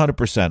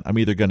 100%. I'm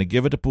either going to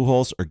give it to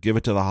Pujols or give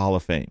it to the Hall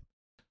of Fame.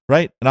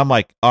 Right? And I'm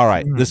like, all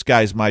right, this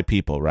guy's my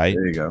people, right?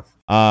 There you go.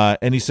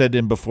 And he said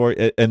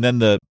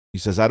he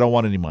says, I don't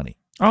want any money.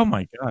 Oh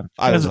my God.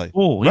 I was He's like, a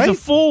fool. right? He's a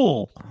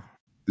fool.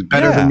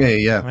 Better than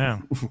me, yeah. Yeah.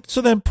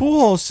 So then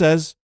Pujols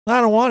says,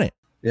 I don't want it.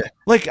 Yeah.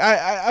 Like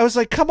I was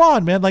like, come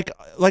on, man. Like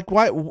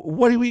why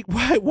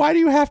do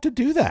you have to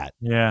do that?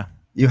 Yeah.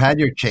 You had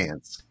your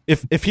chance.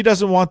 If he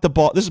doesn't want the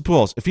ball, this is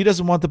Pujols. If he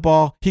doesn't want the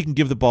ball, he can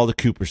give the ball to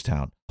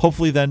Cooperstown.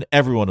 Hopefully then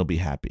everyone will be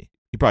happy.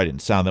 He probably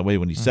didn't sound that way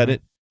when he said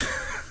it.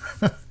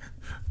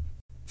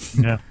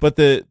 Yeah. But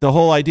the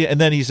whole idea, and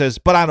then he says,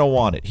 but I don't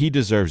want it. He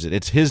deserves it.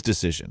 It's his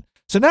decision.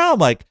 So now I'm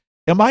like,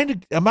 am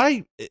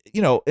I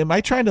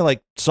trying to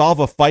like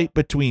solve a fight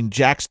between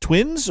Jack's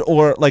twins,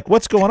 or like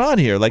what's going on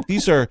here? Like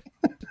this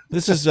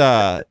is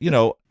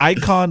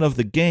icon of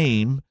the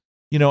game,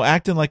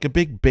 acting like a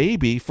big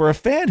baby for a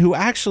fan who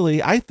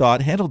actually, I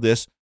thought, handled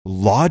this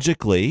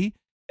logically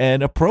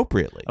and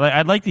appropriately.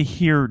 I'd like to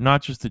hear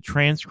not just the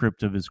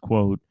transcript of his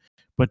quote,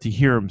 but to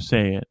hear him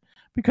say it.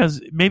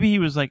 because maybe he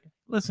was like,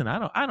 listen, I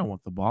don't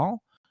want the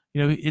ball.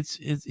 You know, it's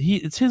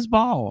his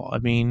ball. I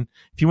mean,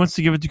 if he wants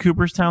to give it to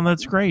Cooperstown,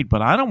 that's great,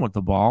 but I don't want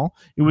the ball.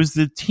 It was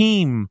the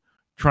team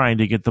trying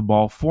to get the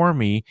ball for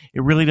me.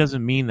 It really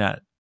doesn't mean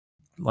that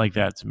like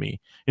that to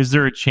me. Is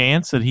there a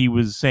chance that he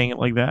was saying it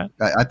like that?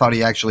 I thought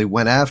he actually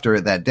went after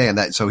it that day,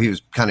 and so he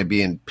was kind of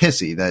being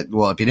pissy that,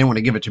 well, if he didn't want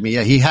to give it to me,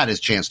 yeah, he had his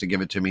chance to give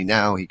it to me.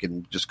 Now he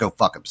can just go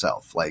fuck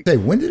himself. Like, hey,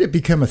 when did it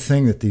become a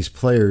thing that these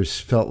players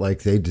felt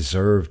like they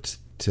deserved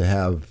to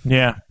have?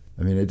 Yeah,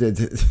 I mean,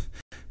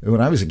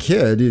 when I was a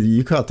kid,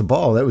 you caught the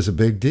ball. That was a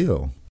big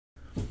deal.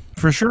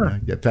 for sure.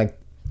 In fact,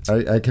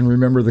 I can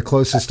remember the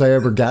closest I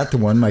ever got to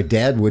one. My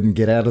dad wouldn't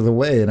get out of the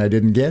way, and I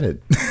didn't get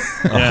it.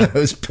 Yeah. I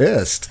was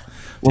pissed.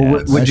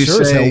 well, would you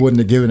sure as say? hell wouldn't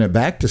have given it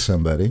back to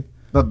somebody.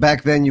 But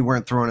back then, you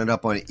weren't throwing it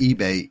up on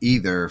eBay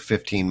either.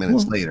 15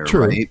 minutes later,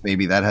 true. right?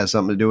 Maybe that has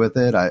something to do with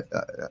it.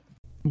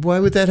 Why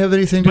would that have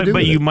anything to do with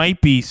But it? you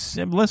might be,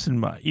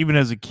 listen, even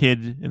as a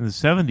kid in the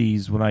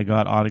 70s when I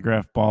got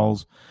autographed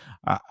balls,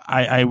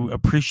 I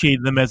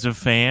appreciated them as a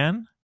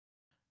fan.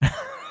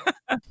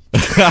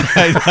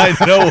 I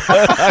know.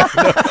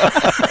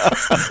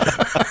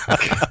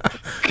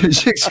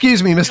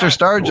 Excuse me, Mr.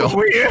 Stargell.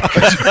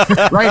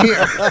 Right here,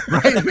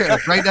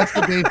 right next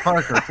to Dave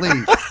Parker,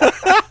 please.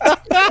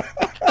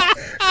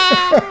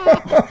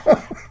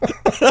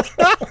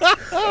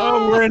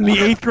 Oh, we're in the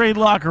 8th grade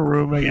locker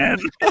room again.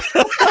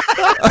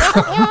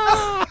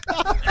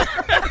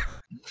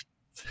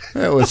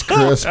 That was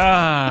crisp.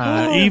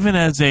 Even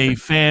as a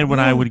fan, when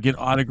I would get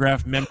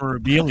autographed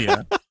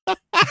memorabilia,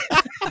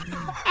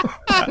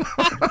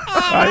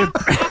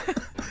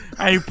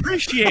 I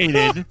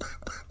appreciated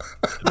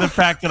the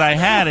fact that I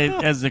had it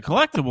as a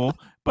collectible,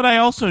 but I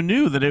also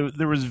knew that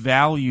there was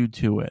value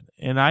to it.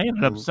 And I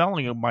ended up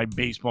selling my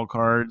baseball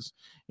cards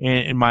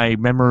and my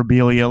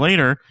memorabilia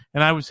later,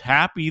 and I was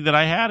happy that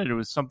I had it. It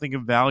was something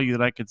of value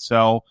that I could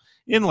sell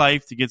in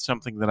life to get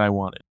something that I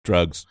wanted.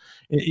 Drugs.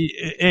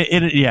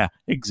 Yeah,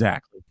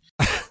 exactly.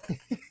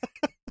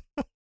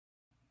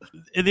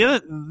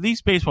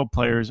 These baseball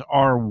players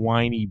are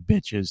whiny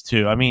bitches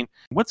too. I mean,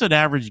 what's an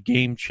average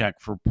game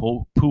check for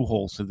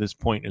Pujols at this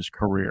point in his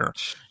career?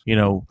 You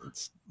know,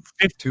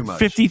 Too much.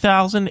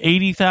 50,000,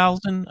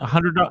 80,000,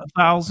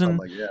 100,000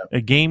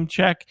 a game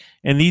check,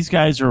 and these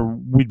guys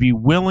would be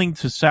willing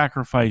to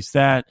sacrifice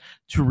that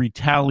to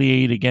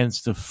retaliate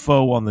against a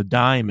foe on the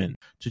diamond,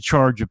 to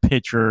charge a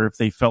pitcher if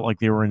they felt like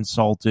they were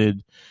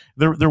insulted.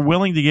 They're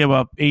willing to give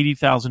up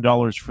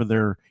 $80,000 for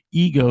their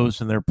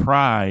egos and their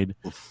pride,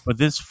 but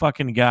this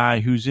fucking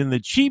guy who's in the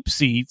cheap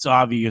seats,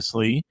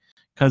 obviously,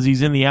 because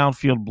he's in the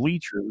outfield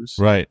bleachers,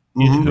 Right.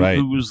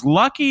 who was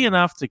lucky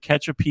enough to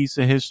catch a piece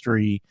of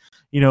history.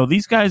 You know,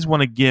 these guys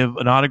want to give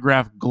an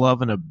autographed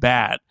glove and a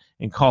bat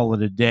and call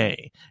it a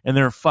day, and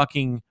they're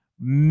fucking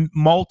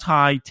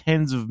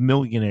multi-tens of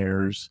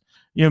millionaires.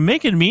 You know,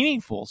 make it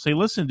meaningful. Say,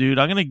 listen, dude,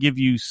 I'm going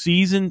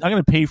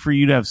to pay for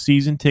you to have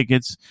season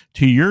tickets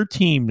to your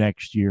team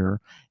next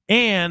year,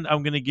 and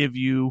I'm going to give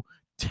you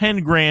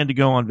 $10,000 to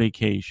go on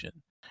vacation.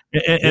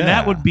 And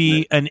that would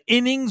be an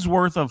innings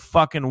worth of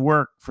fucking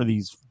work for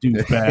these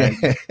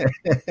douchebags.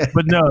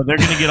 But no, they're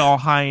going to get all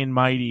high and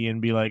mighty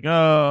and be like,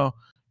 oh,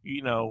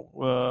 you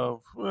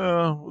know,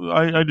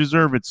 I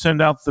deserve it.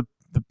 Send out the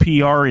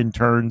PR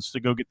interns to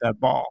go get that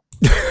ball.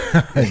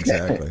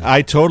 Exactly.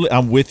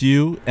 I'm with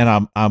you,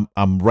 and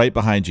I'm right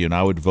behind you, and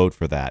I would vote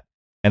for that.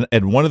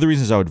 And one of the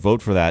reasons I would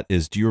vote for that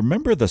is, do you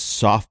remember the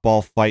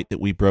softball fight that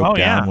we broke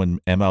down when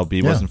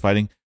MLB wasn't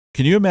fighting?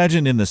 Can you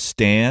imagine in the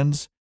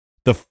stands,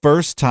 the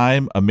first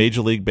time a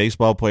Major League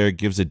Baseball player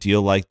gives a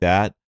deal like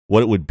that,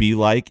 what it would be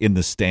like in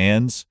the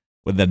stands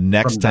when the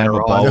next From time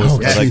there a ball on. was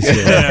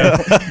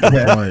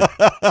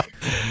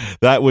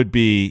that would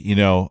be, you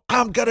know,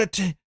 I'm gonna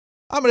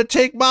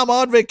take mom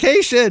on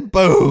vacation.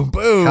 Boom,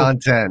 boom.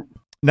 Content.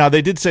 Now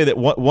they did say that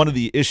one of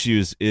the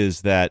issues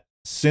is that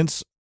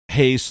since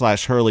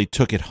Hayes/Hurley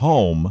took it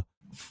home,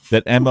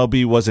 that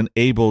MLB wasn't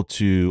able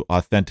to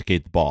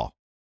authenticate the ball.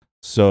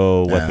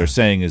 So what they're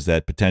saying is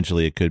that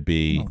potentially it could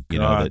be,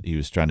 that he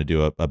was trying to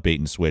do a bait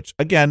and switch.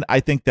 Again,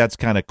 I think that's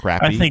kind of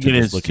crappy. I think it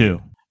is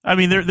too. I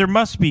mean, there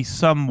must be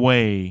some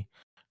way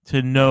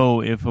to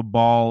know if a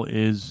ball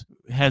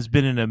has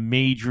been in a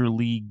major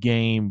league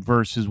game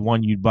versus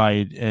one you'd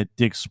buy at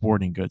Dick's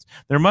Sporting Goods.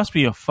 There must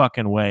be a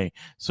fucking way.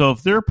 So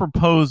if they're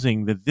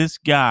proposing that this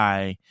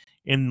guy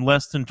in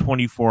less than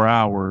 24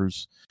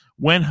 hours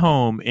went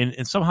home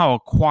and somehow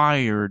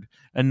acquired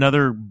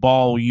another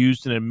ball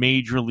used in a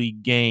major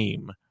league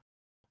game,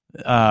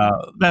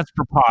 that's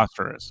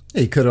preposterous.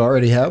 He could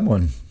already have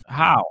one.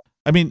 How?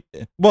 I mean,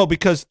 well,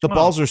 because the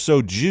balls are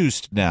so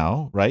juiced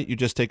now, right? You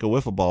just take a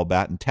wiffle ball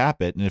bat and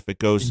tap it, and if it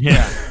goes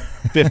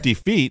 50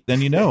 feet,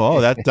 then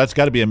that's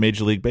got to be a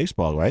Major League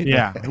Baseball, right?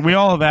 Yeah, we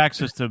all have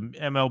access to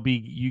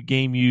MLB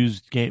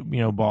game-used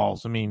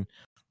balls. I mean,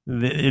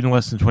 in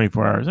less than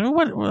 24 hours. I mean,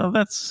 well,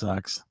 that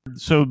sucks.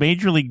 So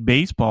Major League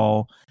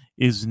Baseball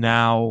is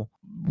now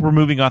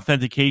removing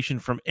authentication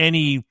from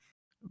any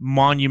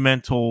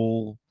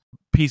monumental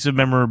piece of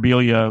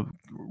memorabilia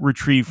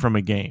retrieved from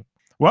a game.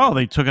 well,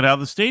 they took it out of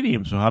the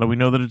stadium, so how do we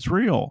know that it's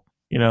real?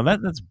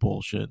 That's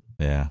bullshit.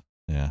 Yeah.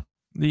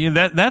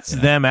 That's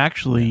them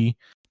actually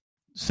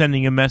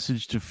sending a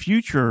message to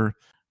future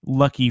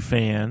Lucky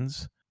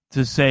fans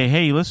to say,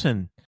 hey,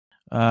 listen,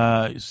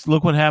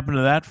 look what happened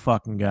to that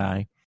fucking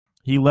guy.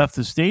 He left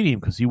the stadium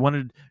because he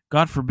wanted,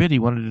 God forbid, he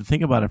wanted to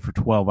think about it for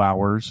 12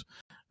 hours.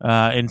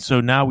 And so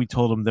now we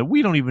told him that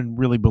we don't even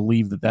really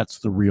believe that that's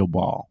the real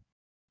ball.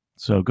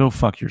 So go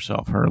fuck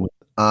yourself, Hurley.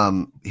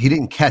 He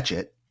didn't catch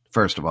it,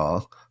 first of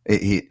all.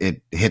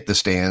 It hit the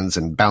stands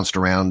and bounced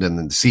around in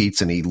the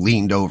seats, and he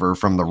leaned over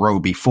from the row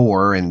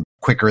before and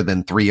quicker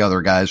than 3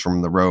 other guys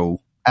from the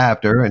row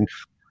after.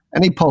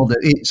 And he pulled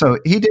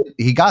it.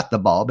 He got the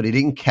ball, but he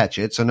didn't catch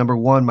it. So number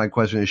one, my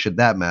question is, should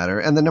that matter?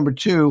 And then number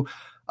two,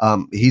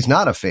 he's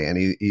not a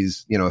fan.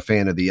 He's a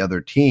fan of the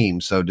other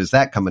team. So does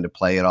that come into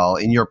play at all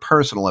in your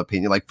personal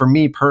opinion? Like for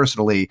me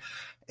personally,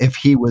 if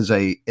he was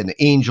an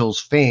Angels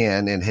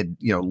fan and had,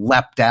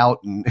 leapt out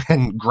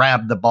and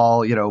grabbed the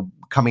ball,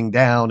 coming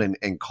down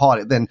and caught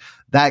it, then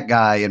that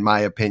guy, in my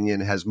opinion,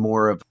 has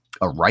more of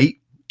a right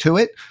to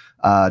it.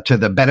 To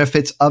the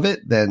benefits of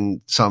it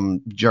than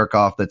some jerk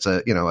off that's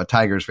a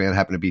Tigers fan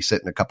happened to be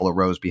sitting a couple of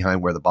rows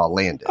behind where the ball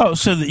landed. Oh,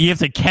 so you have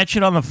to catch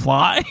it on the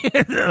fly?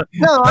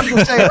 No, I'm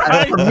just saying,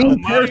 for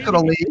me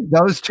personally,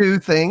 those two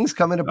things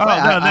come into play.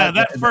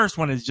 That first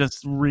one is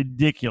just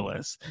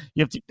ridiculous.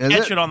 You have to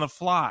catch it on the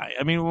fly.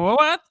 I mean,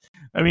 what?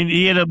 I mean,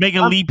 he had to make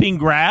a leaping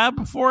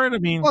grab for it. I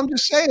mean, well, I'm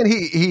just saying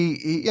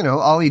he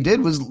all he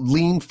did was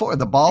lean forward.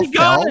 The ball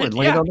fell and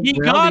landed on the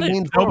ground. He got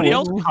it. Nobody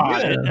else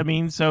caught it. I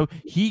mean, so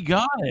he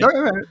got it.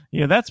 Right.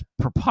 Yeah, that's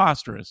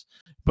preposterous.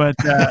 But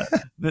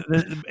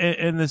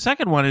the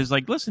second one is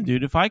like, listen,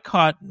 dude, if I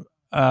caught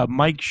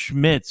Mike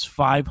Schmidt's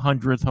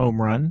 500th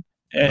home run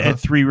at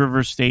Three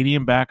Rivers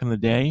Stadium back in the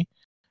day,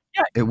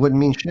 yeah, it wouldn't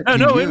mean shit.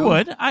 No, it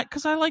would,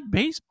 because I like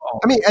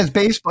baseball. I mean, as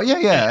baseball,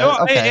 yeah,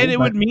 okay. And it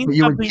would mean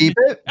you something. Would keep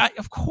it,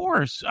 of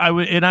course, I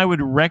would, and I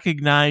would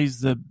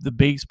recognize the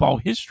baseball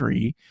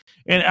history,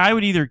 and I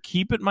would either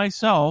keep it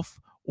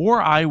myself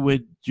or I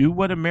would do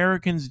what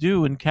Americans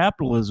do in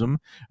capitalism,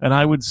 and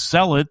I would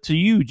sell it to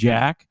you,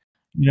 Jack.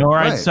 Or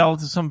I'd sell it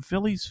to some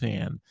Phillies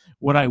fan.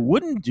 What I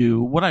wouldn't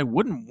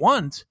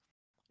want,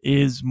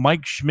 is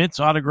Mike Schmidt's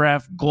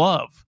autographed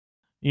glove.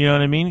 You know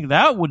what I mean?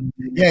 That would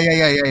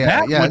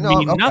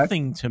mean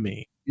nothing to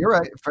me. You're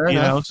right. Fair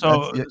enough.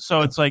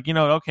 So it's like,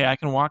 okay, I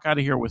can walk out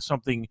of here with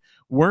something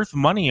worth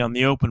money on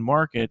the open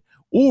market,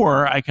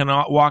 or I can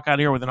walk out of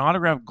here with an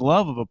autographed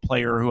glove of a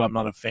player who I'm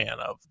not a fan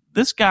of.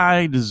 This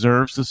guy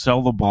deserves to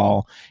sell the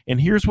ball. And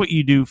here's what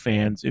you do,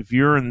 fans. If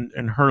you're in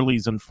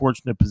Hurley's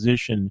unfortunate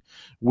position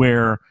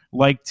where,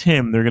 like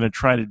Tim, they're going to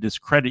try to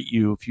discredit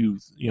you if you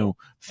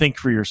think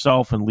for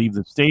yourself and leave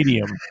the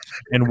stadium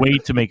and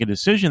wait to make a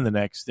decision the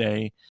next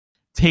day,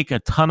 take a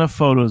ton of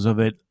photos of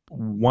it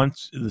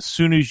as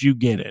soon as you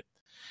get it.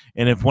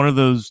 And if one of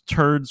those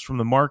turds from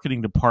the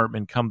marketing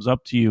department comes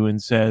up to you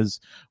and says,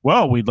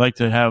 well, we'd like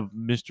to have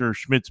Mr.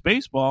 Schmidt's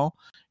baseball,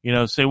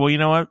 say, well, you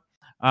know what?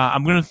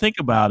 I'm going to think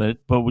about it,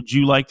 but would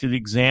you like to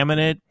examine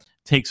it,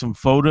 take some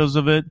photos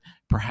of it,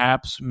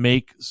 perhaps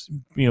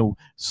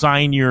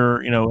sign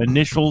your,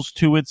 initials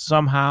to it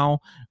somehow,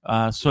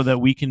 so that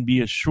we can be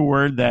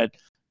assured that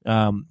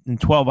in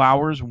 12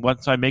 hours,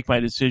 once I make my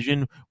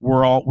decision,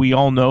 we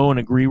all know and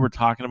agree we're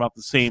talking about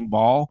the same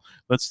ball.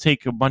 Let's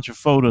take a bunch of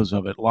photos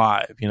of it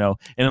live, and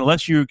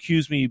unless you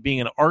accuse me of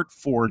being an art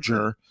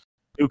forger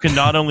who can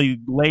not only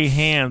lay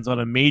hands on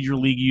a major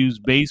league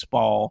used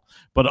baseball,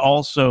 but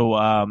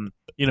also,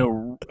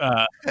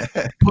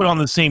 put on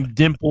the same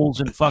dimples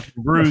and fucking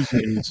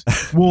bruises,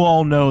 we'll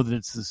all know that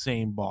it's the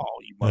same ball.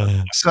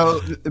 So,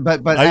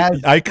 but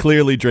I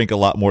clearly drink a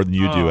lot more than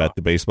you do at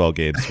the baseball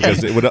games,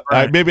 because it would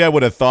maybe I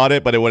would have thought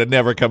it, but it would have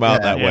never come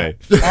out that way.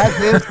 As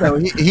is,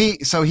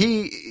 though,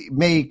 he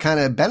may kind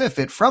of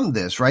benefit from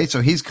this, right?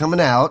 So he's coming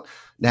out.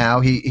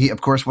 Now, he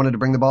of course wanted to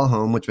bring the ball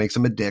home, which makes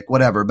him a dick,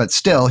 whatever. But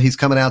still, he's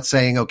coming out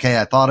saying,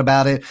 okay, I thought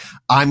about it.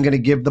 I'm going to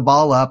give the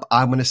ball up.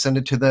 I'm going to send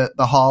it to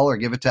the Hall or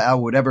give it to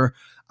Al, whatever.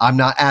 I'm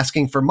not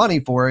asking for money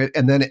for it.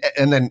 And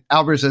then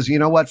Albert says, you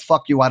know what?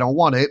 Fuck you. I don't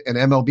want it. And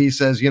MLB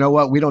says, you know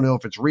what? We don't know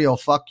if it's real.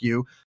 Fuck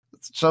you.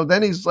 So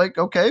then he's like,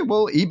 okay,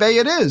 well, eBay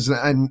it is.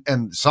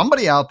 And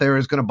somebody out there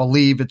is going to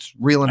believe it's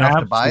real enough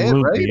to buy it,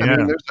 right? Yeah. I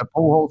mean, there's a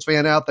Pujols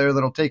fan out there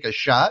that'll take a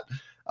shot.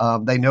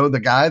 They know the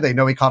guy. They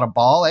know he caught a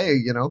ball. Hey,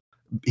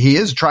 he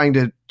is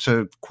trying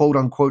to quote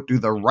unquote do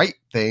the right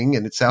thing.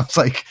 And it sounds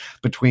like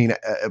between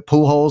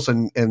Pujols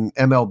and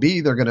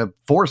MLB, they're going to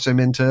force him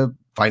into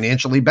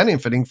financially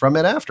benefiting from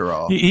it after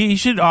all. He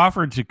should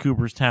offer it to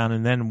Cooperstown,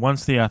 and then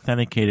once they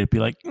authenticate it, be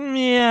like,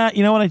 yeah,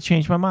 you know what? I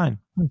changed my mind.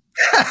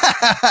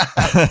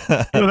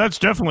 That's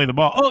definitely the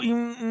ball. Oh,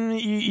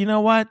 you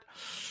know what?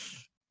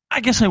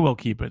 I guess I will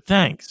keep it.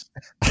 Thanks.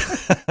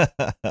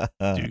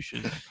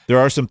 Douches. There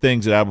are some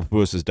things that Albert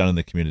Pujols has done in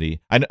the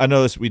community. I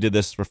know we did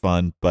this for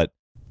fun, but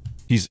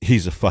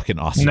he's a fucking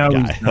awesome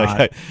guy. He's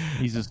not.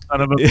 He's a son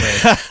of a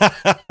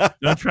bitch.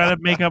 Don't try to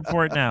make up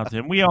for it now,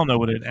 Tim. We all know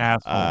what an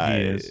asshole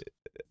he is.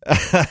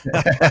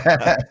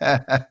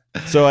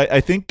 So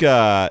I think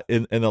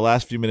in the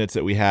last few minutes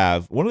that we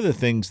have, one of the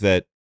things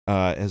that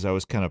as I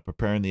was kind of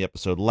preparing the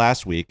episode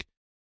last week,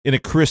 in a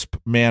crisp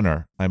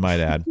manner, I might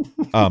add,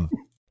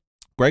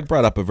 Greg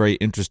brought up a very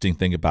interesting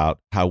thing about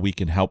how we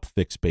can help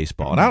fix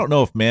baseball. And I don't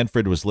know if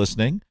Manfred was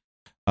listening.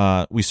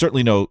 We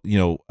certainly know,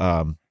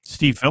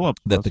 Steve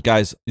Phillips. that the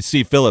guys,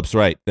 Steve Phillips,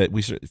 right?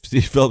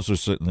 Steve Phillips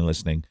was certainly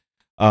listening.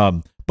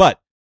 But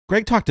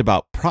Greg talked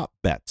about prop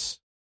bets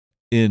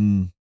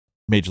in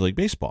Major League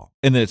Baseball,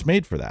 and that it's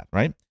made for that,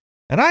 right?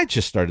 And I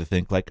just started to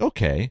think, like,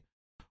 okay,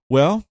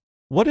 well,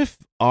 what if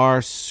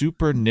our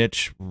super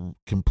niche,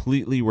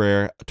 completely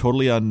rare,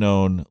 totally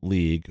unknown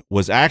league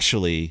was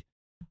actually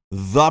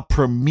the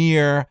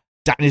premier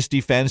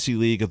dynasty fantasy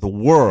league of the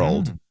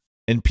world,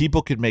 and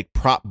people could make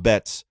prop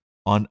bets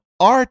on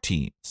our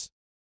teams?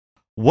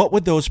 What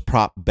would those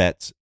prop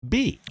bets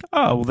be?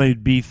 Oh, well,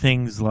 they'd be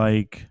things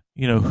like,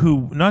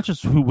 who, not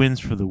just who wins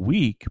for the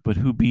week, but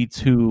who beats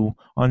who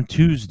on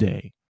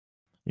Tuesday.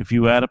 If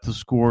you add up the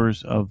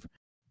scores of,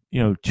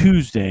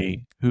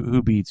 Tuesday,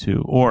 who beats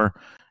who, or,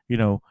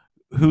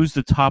 who's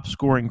the top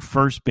scoring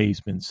first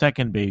baseman,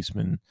 second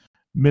baseman,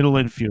 middle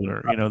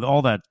infielder,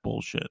 all that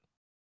bullshit.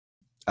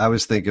 I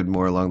was thinking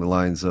more along the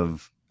lines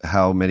of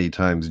how many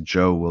times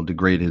Joe will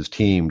degrade his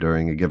team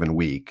during a given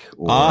week.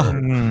 Or...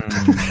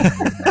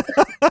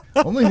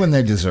 Only when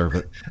they deserve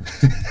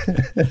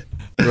it.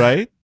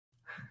 Right?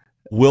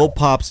 Will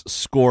Pop's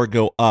score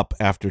go up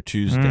after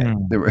Tuesday?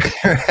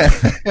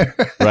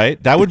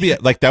 Right? That would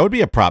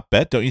be a prop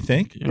bet, don't you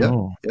think?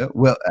 Yeah.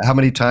 Well, how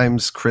many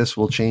times Chris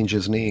will change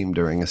his name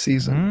during a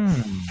season?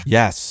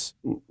 Yes.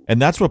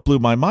 And that's what blew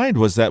my mind,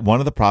 was that one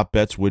of the prop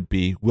bets would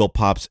be, will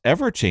Pops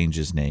ever change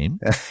his name?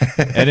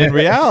 And in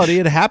reality,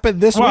 it happened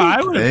this week.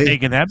 I would have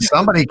taken that.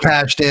 Somebody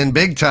cashed in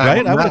big time.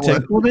 Right? I would have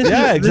taken. Well, this is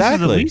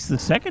exactly. at least the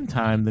second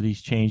time that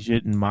he's changed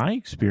it in my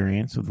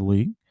experience of the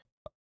league.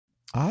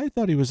 I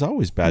thought he was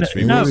always Bad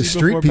Street. He was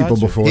Street People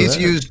before He's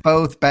that. used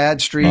both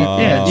Bad Street.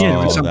 There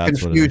was some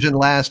confusion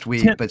last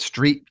week, but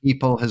Street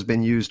People has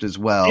been used as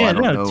well. Yeah, I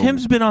don't know.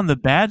 Tim's been on the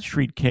Bad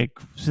Street kick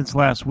since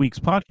last week's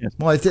podcast.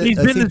 Well,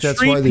 He's been the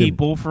Street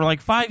People for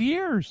like 5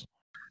 years.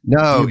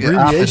 No, the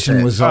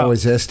abbreviation was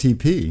always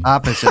STP.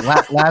 Opposite.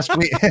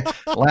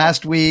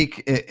 Last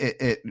week,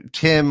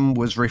 Tim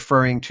was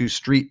referring to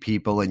Street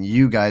People, and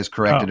you guys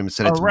corrected him and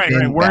said it's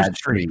been Bad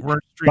Street. But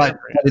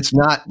it's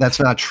not. That's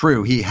not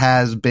true. He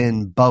has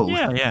been both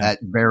at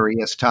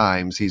various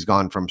times. He's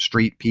gone from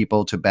Street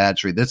People to Bad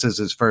Street. This is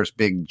his first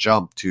big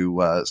jump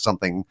to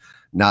something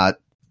not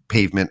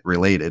pavement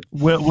related.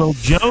 Will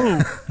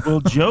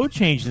Joe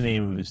change the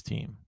name of his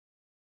team?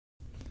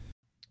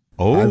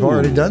 Oh, I've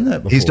already done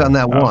that before. He's done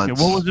that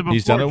once. What was it before?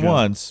 He's done it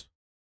once.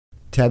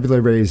 Tabula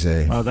rase.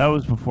 Oh, that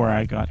was before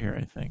I got here,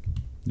 I think.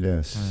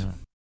 Yes.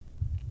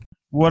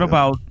 What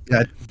about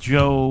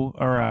Joe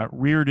or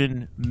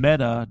Reardon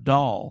Meta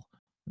Doll?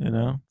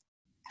 What?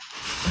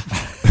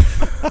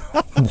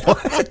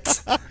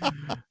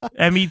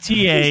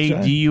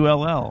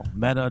 METADULL.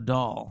 Meta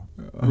Doll.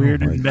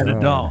 Reardon Meta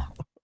Doll.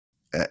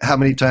 How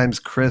many times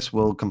Chris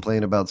will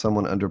complain about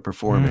someone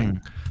underperforming?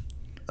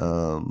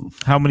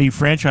 How many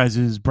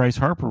franchises Bryce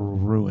Harper will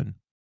ruin?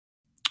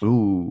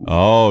 Ooh.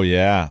 Oh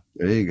yeah.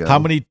 There you go. How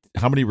many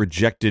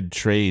rejected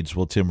trades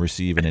will Tim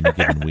receive in any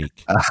given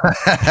week?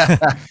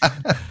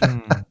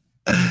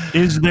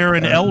 Is there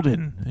an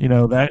Eldon?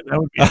 That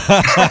would be.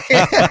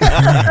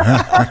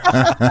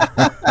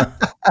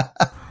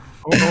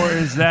 Or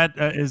is that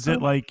is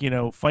it like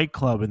Fight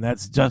Club and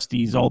that's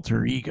Dusty's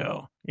alter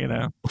ego?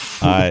 That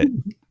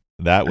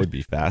would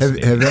be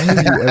fascinating. Have any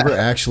of you ever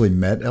actually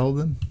met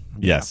Eldon?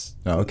 Yes.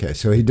 Oh, okay,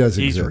 so he does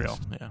exist. He's real.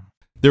 Yeah.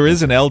 There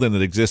is an Eldon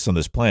that exists on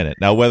this planet.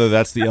 Now, whether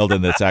that's the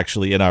Eldon that's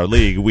actually in our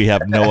league, we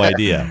have no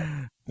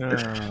idea.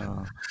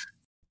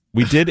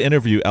 We did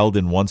interview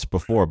Eldon once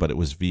before, but it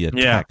was via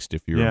text,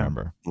 if you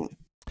remember.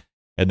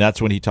 And that's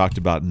when he talked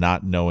about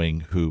not knowing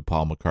who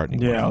Paul McCartney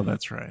was. Yeah,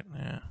 that's right.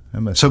 Yeah.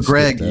 So,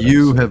 Greg,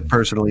 you have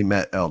personally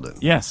met Eldon?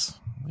 Yes.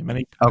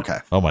 Many. Okay.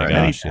 Oh my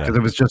gosh! Because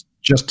it was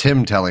just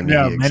Tim telling me.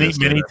 Yeah, many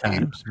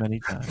times.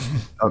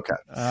 Okay.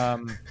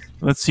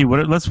 Let's see.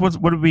 What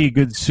would be a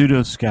good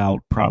pseudo scout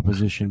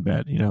proposition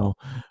bet?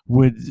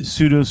 Would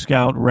pseudo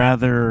scout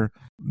rather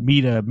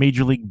meet a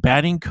major league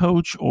batting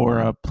coach or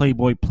a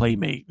Playboy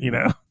playmate?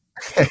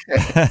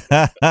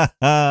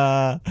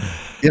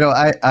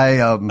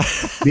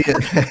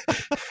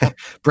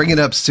 Bringing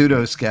up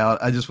pseudo scout,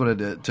 I just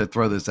wanted to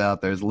throw this out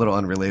there. It's a little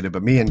unrelated,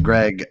 but me and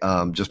Greg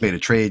just made a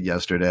trade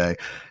yesterday,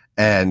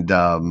 and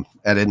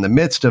in the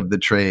midst of the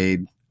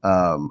trade,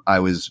 I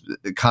was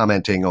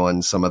commenting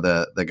on some of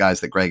the guys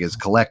that Greg has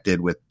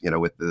collected with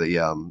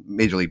the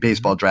Major League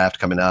Baseball draft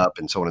coming up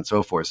and so on and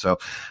so forth. So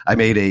I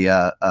made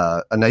a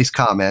nice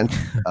comment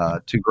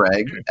to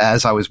Greg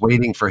as I was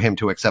waiting for him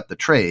to accept the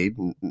trade,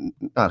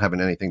 not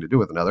having anything to do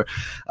with another.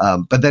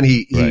 But then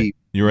he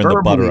You were in the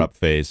verbally- butter up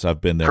phase.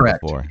 I've been there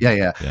Correct. before.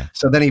 Yeah.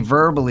 So then he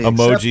verbally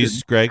Emojis,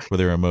 accepted. Greg? Were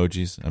there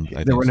emojis? I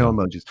There think were no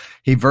emojis.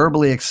 He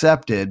verbally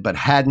accepted, but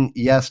hadn't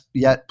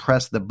yet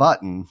pressed the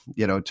button,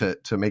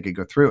 to make it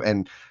go through.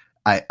 And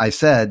I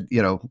said,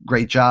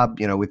 great job,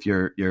 with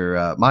your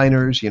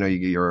minors,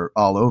 you're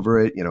all over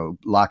it,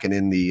 locking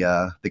in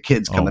the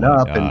kids coming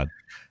up, God.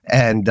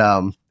 and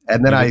then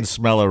You I didn't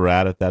smell a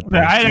rat at that point.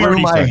 I Through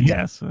already my said head.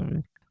 yes. I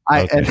mean,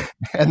 Okay.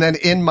 and then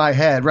in my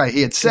head, right,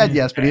 he had said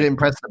yes, but he didn't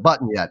press the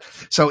button yet.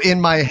 So in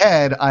my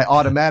head, I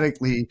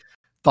automatically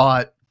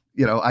thought,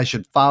 I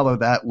should follow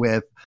that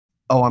with,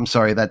 oh, I'm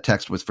sorry, that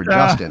text was for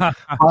Justin.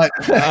 But,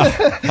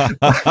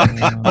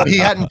 but he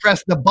hadn't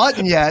pressed the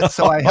button yet,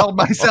 so I held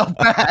myself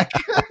back.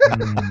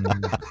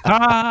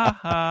 ha,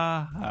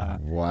 ha, ha.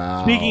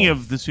 Wow. Speaking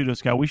of the Pseudo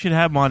Scout, we should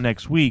have him on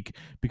next week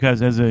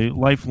because as a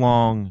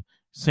lifelong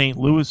St.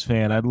 Louis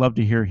fan, I'd love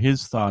to hear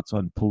his thoughts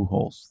on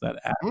Pujols, that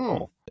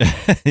asshole.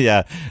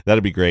 Yeah,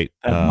 that'd be great.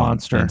 That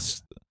monster.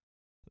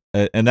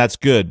 And that's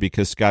good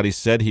because Scotty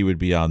said he would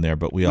be on there,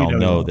 but we all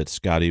know that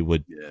Scotty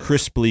would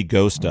crisply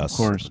ghost us. Of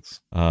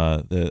course.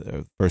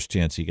 The first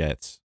chance he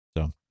gets.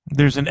 So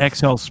There's an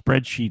Excel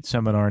spreadsheet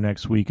seminar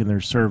next week, and they're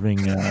serving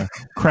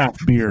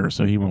craft beer,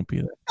 so he won't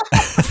be there.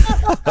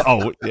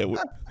 oh, yeah.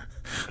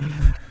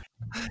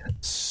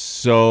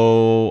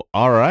 So,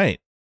 all right.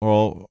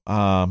 Well,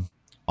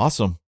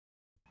 awesome.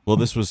 Well,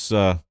 this was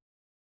It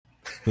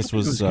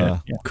was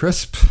good. Yeah.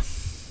 Crisp.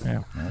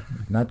 Yeah.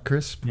 Not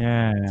crisp.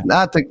 Yeah.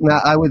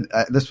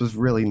 This was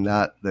really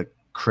not the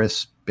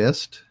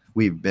crispest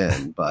we've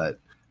been, but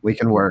we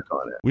can work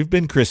on it. we've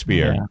been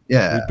crispier.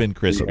 Yeah. We've been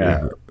crispier.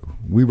 Yeah.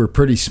 We were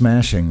pretty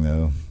smashing,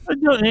 though. But,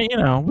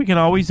 we can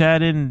always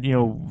add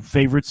in,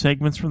 favorite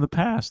segments from the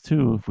past,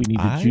 too, if we need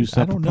to juice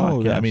I up don't the know.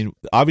 podcast. I mean,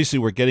 obviously,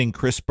 we're getting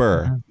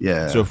crisper.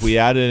 Yeah. So if we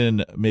added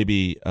in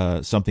maybe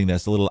something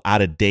that's a little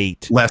out of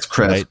date, Less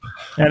crisp. right?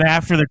 And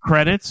after the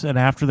credits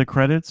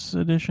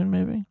edition,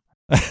 maybe?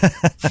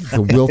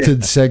 The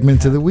wilted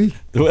segment of the week.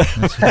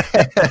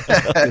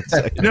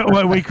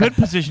 Well, we could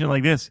position it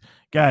like this.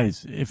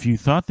 Guys, if you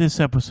thought this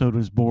episode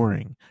was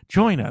boring,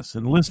 join us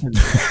and listen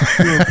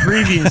to a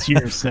previous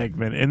year's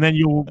segment, and then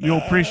you'll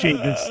appreciate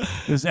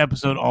this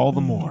episode all the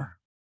more.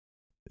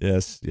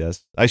 Yes.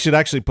 I should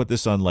actually put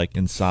this on like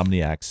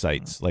insomniac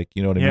sites, like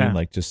you know what I Yeah. mean,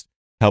 like just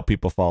help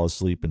people fall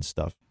asleep and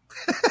stuff,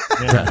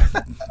 Yeah.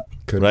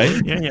 Could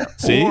right? Yeah.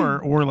 See?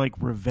 Or like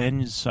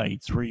revenge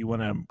sites where you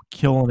want to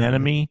kill an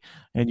enemy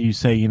and you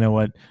say, you know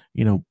what,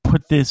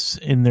 put this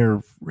in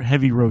their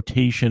heavy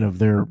rotation of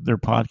their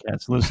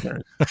podcast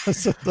listeners.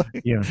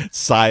 Yeah.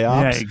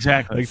 Psyops. Yeah,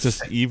 exactly. Like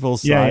just evil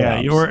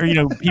psyops. Yeah. Or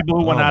people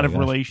who want Oh out my of gosh.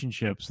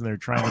 relationships and they're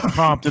trying to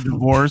prompt a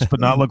divorce but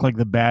not look like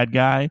the bad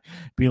guy.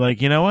 Be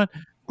like, you know what?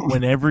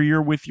 Whenever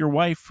you're with your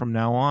wife from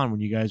now on,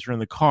 when you guys are in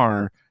the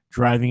car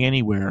driving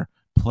anywhere,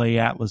 play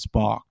Atlas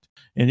Balked.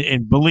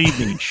 And believe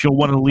me, she'll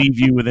want to leave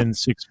you within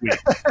 6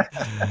 weeks.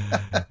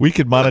 We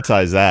could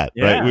monetize that,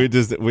 Yeah. right?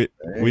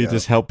 We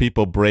just help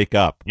people break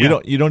up. Yeah.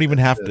 You don't even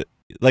have to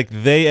like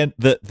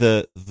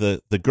the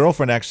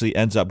girlfriend actually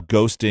ends up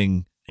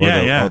ghosting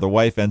or the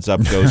wife ends up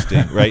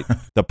ghosting, right?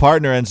 The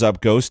partner ends up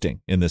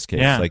ghosting in this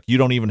case. Yeah. Like you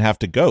don't even have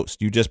to ghost.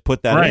 You just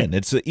put that Right. in.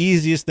 It's the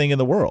easiest thing in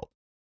the world.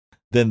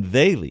 Then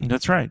they leave.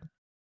 That's right.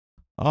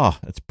 Oh,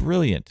 that's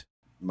brilliant.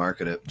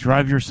 Market it.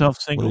 Drive yourself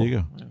single. There you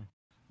go.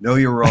 Know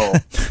your role.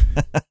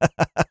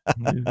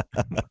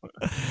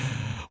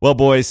 Well,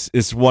 boys,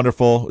 it's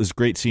wonderful. It was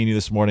great seeing you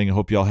this morning. I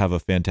hope you all have a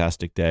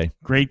fantastic day.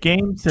 Great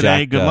game today.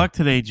 Jack, Good luck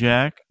today,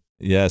 Jack.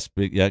 Yes,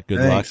 good luck.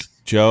 Thanks.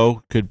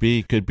 Joe could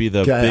be the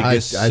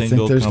biggest I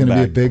single think there's going to be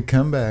a comeback. big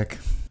comeback.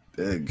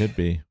 Big. Could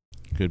be.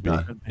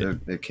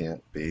 It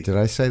can't be. Did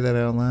I say that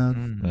out loud?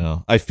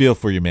 No, I feel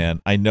for you,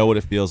 man. I know what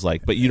it feels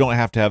like, but you don't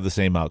have to have the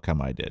same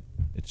outcome I did.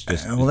 It's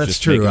just Well, it's that's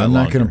just true. making it I'm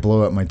not going to longer.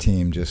 blow up my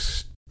team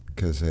just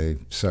because they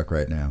suck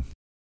right now.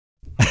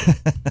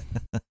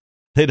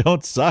 They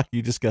don't suck.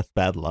 You just got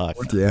bad luck.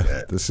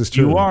 Yeah, this is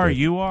true.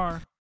 You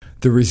are.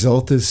 The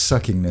result is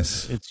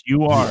suckiness. It's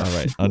you are. All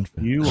right,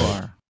 You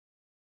are.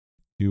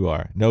 you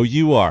are. No,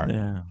 you are.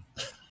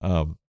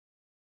 Yeah.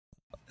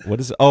 What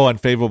is it? Oh,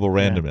 unfavorable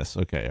randomness.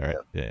 Okay, all right.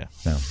 Yeah.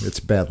 No, it's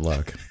bad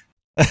luck.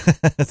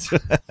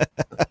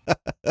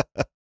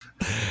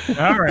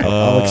 All right.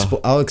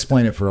 I'll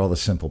explain it for all the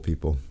simple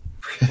people.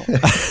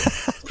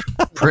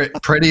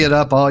 Pretty it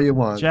up all you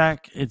want.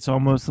 Jack, it's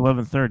almost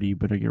 11:30. You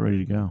better get ready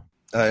to go.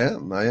 I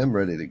am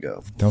ready to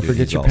go. Don't Dude,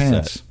 forget he's your all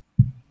pants.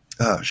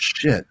 Oh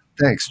shit!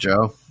 Thanks,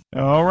 Joe.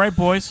 All right,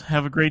 boys.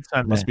 Have a great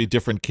Sunday. Must be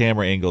different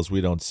camera angles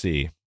we don't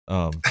see.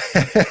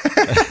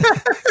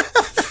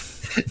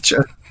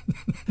 Joe,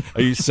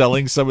 Are you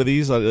selling some of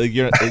these?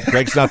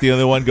 Greg's not the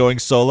only one going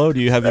solo. Do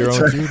you have your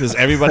own too? Does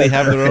everybody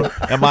have their own?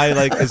 Am I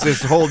like? Is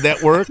this whole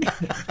network?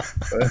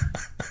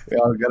 we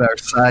all got our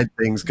side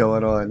things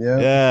going on.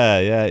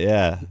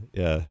 Yeah.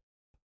 Yeah.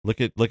 Look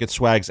at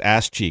Swag's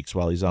ass cheeks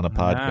while he's on a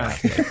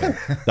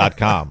podcast.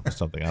 .com or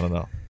something. I don't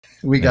know.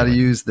 We got to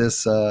Anyway. use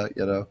this,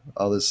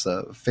 all this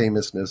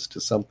famousness to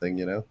something.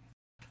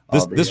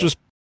 This was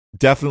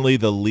Definitely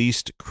the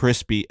least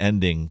crispy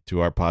ending to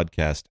our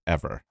podcast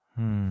ever.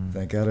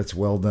 Thank God it's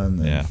well done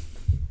then. Yeah.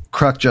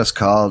 Kruk just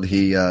called.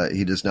 He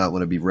does not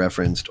want to be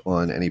referenced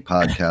on any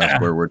podcast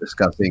where we're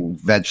discussing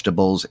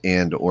vegetables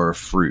and or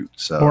fruit.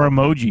 So Or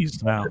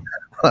emojis now.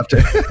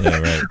 Yeah,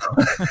 right.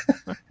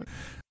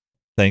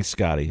 Thanks,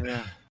 Scotty.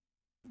 Yeah.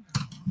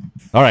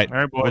 All right. All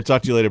right, boys. We'll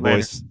talk to you later, Later.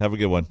 boys. Have a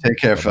good one. Take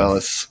care,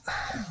 fellas.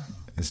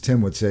 As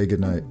Tim would say,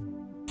 good night.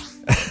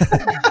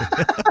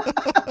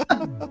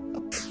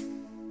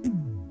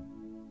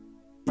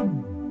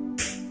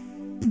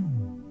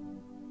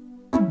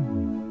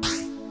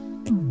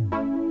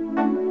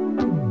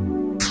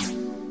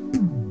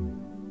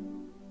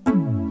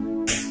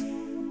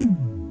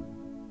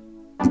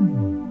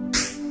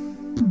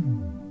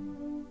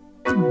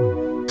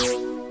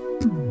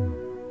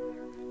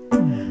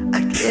 I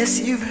guess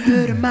you've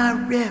heard of my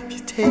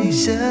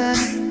reputation.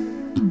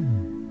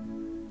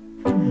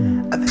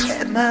 I've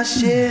had my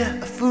share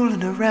of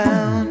fooling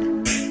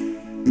around,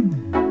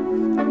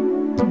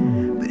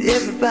 but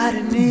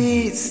everybody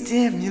needs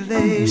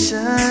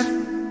stimulation,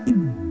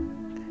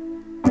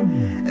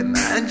 and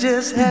mine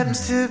just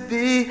happens to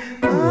be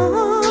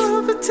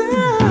overtime.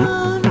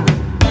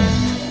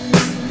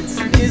 It's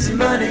an easy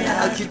money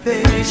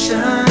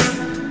occupation.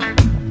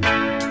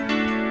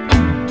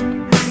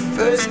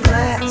 First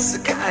class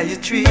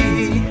psychiatry.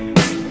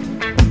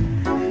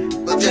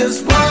 But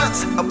just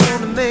once I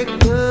wanna make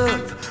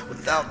love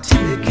without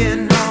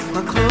taking off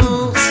my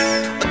clothes.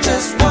 Or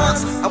just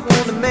once I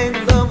wanna make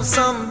love with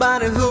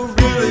somebody who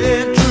really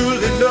and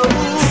truly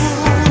knows.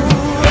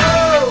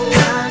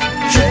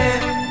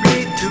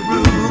 Contrary to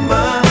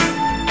rumor,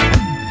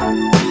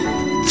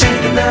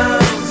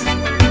 gigolos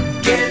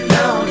get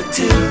lonely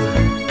too.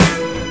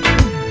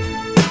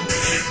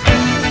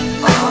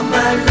 All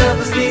my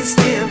lovers need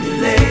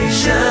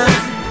stimulation,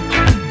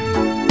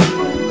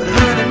 but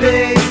honey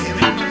babe,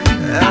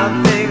 I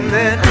think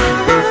that I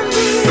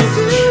need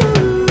you.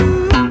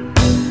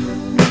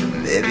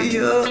 Maybe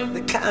you're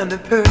the kind of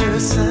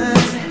person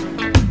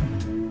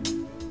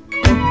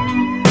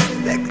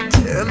that could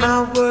turn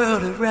my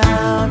world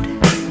around.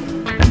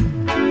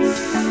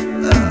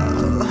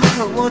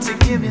 Oh, won't you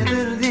give me a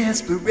little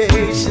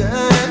inspiration?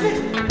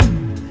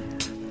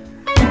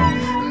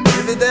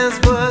 Maybe that's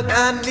what I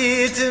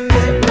need to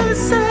make me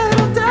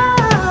settle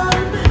down.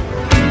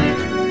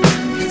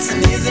 It's an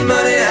easy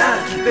money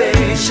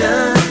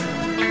occupation,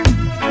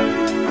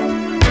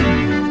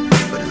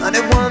 but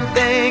honey, one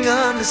thing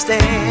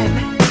understand,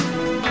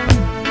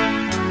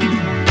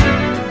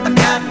 I've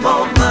got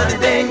more money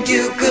than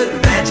you could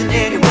imagine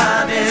any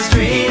wildest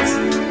dreams.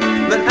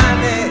 But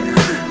honey,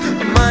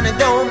 money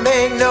don't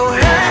make no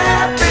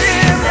happiness.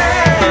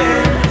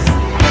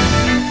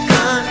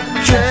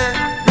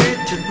 Contrary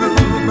to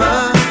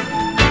rumor,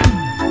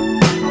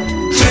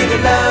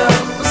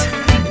 gigolos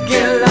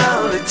get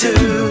lonely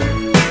too.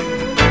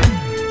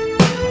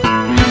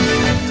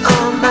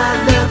 All my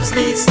lovers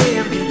need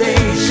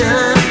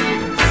stimulation.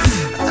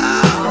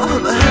 Oh,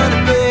 but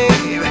honey,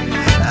 babe,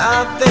 I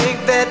think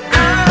that I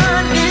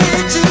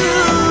need you.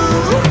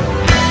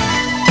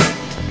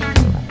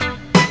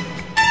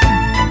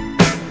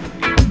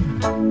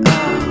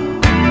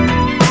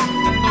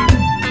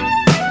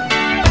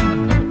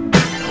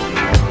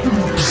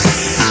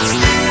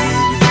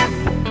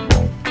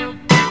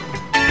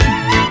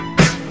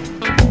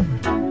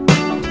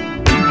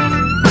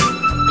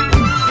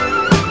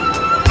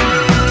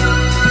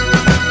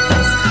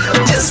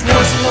 Just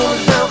once I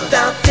wanna love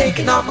without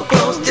taking off my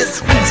clothes.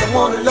 Just once I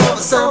wanna love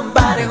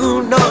somebody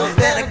who knows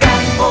that I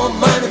got more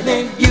money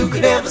than you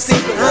could ever see.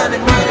 But honey,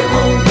 money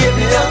won't give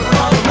me up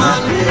all of my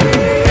needs.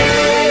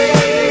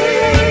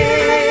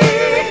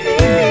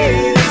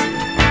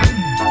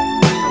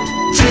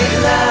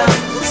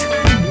 Gigolos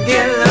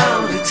get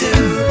lonely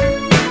too.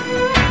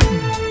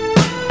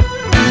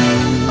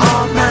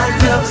 All my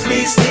loves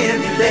need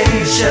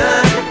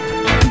stimulation.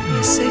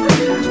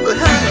 But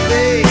honey,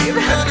 babe,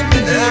 I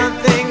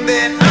think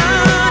that I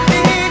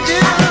need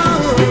you.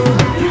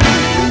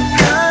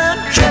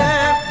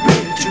 Contrary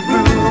to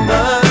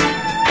rumor,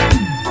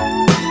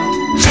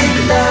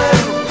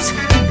 gigolos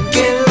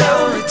get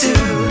lonely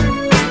too.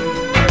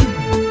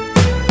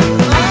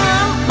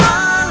 All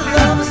my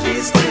lovers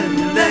need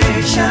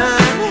stimulation.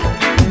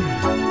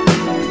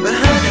 But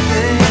honey,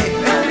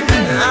 babe, I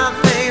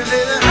think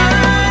that I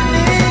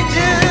need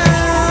you.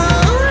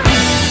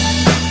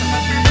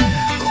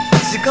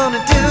 What you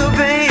gonna do,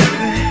 baby?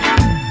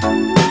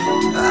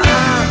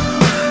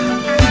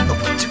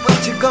 What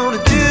you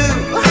gonna do?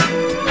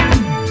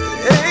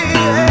 Hey,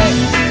 hey.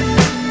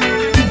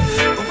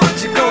 What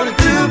you gonna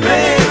do,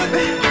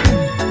 baby?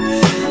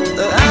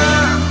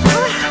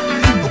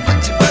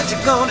 What you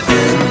gonna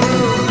do?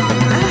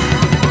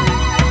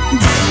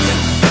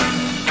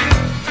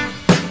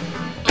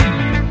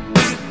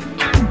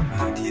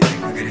 Do you think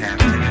we could have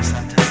dinner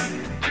sometime,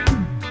 baby?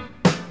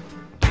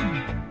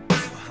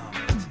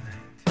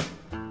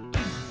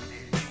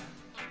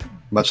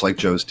 Much like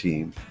Joe's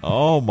team.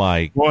 Oh,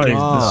 my Boys, the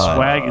God.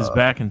 swag is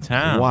back in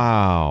town.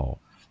 Wow.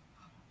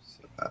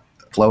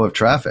 Flow of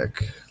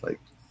traffic. Like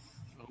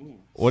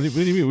What do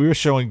you mean? We were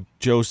showing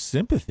Joe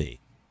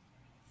sympathy.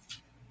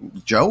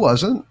 Joe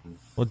wasn't.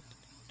 Well,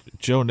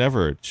 Joe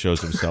never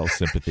shows himself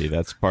sympathy.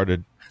 That's part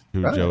of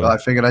who Right. Joe Well, I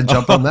is. figured I'd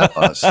jump on that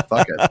bus.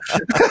 Fuck it.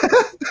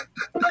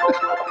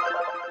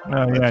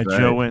 Oh yeah, That's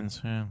Joe right.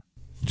 wins. Yeah.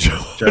 Joe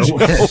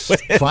Yes.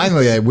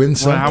 Finally, I win Well,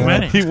 something. how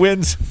many? He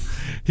wins.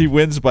 He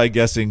wins by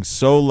guessing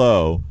so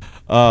low.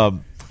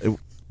 $1.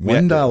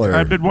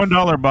 I bid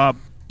 $1, Bob.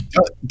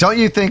 Don't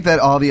you think that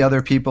all the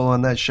other people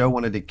on that show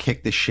wanted to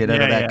kick the shit out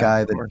Yeah, of that yeah, guy?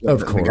 of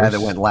The course. guy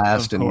that went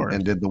last Of course.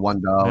 and did the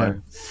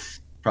 $1.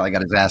 Probably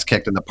got his ass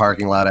kicked in the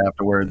parking lot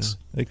afterwards.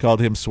 They called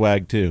him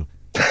swag too.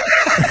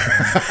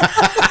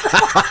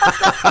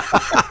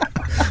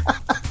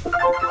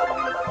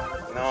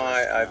 No,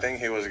 I think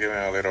he was giving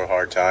a little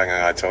hard time,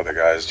 and I told the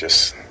guys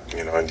just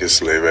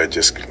leave it,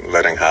 just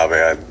let him have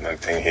it. I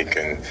think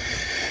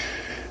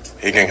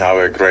he can have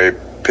a great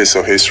piece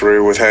of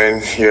history with him.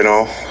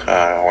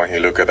 When he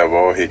look at the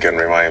ball, he can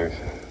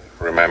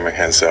remember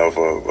himself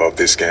of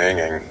this game,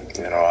 and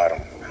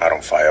I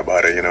don't fight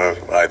about it.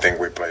 I think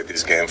we played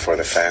this game for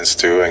the fans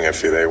too, and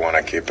if they want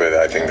to keep it,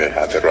 I think they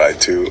have the right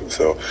to.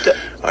 So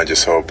I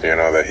just hope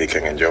that he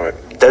can enjoy it.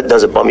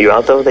 Does it bum you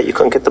out though that you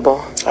couldn't get the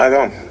ball? I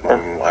don't.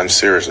 I'm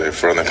seriously,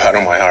 from the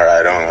bottom of my heart,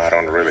 I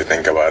don't really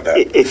think about that.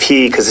 If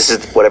he, because this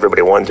is what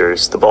everybody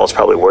wonders, the ball's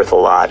probably worth a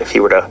lot. If he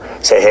were to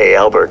say, "Hey,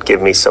 Albert,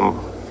 give me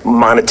some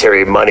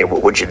monetary money,"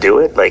 would you do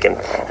it? Like, and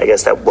I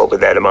guess what would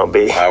that amount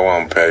be? I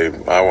won't pay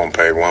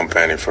 1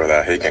 penny for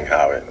that. He can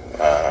have it.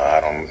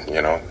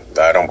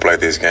 I don't play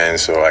these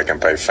games so I can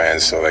pay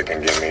fans so they can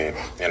give me,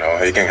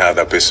 he can have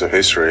that piece of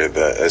history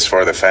that is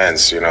for the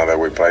fans, that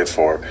we play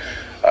for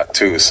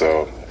too.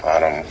 So I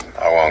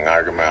won't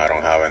argument. I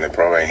don't have any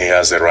problem. He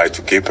has the right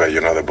to keep it,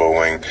 the ball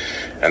wing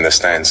and the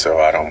stand. So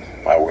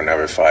I will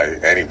never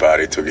fight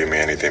anybody to give me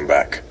anything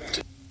back.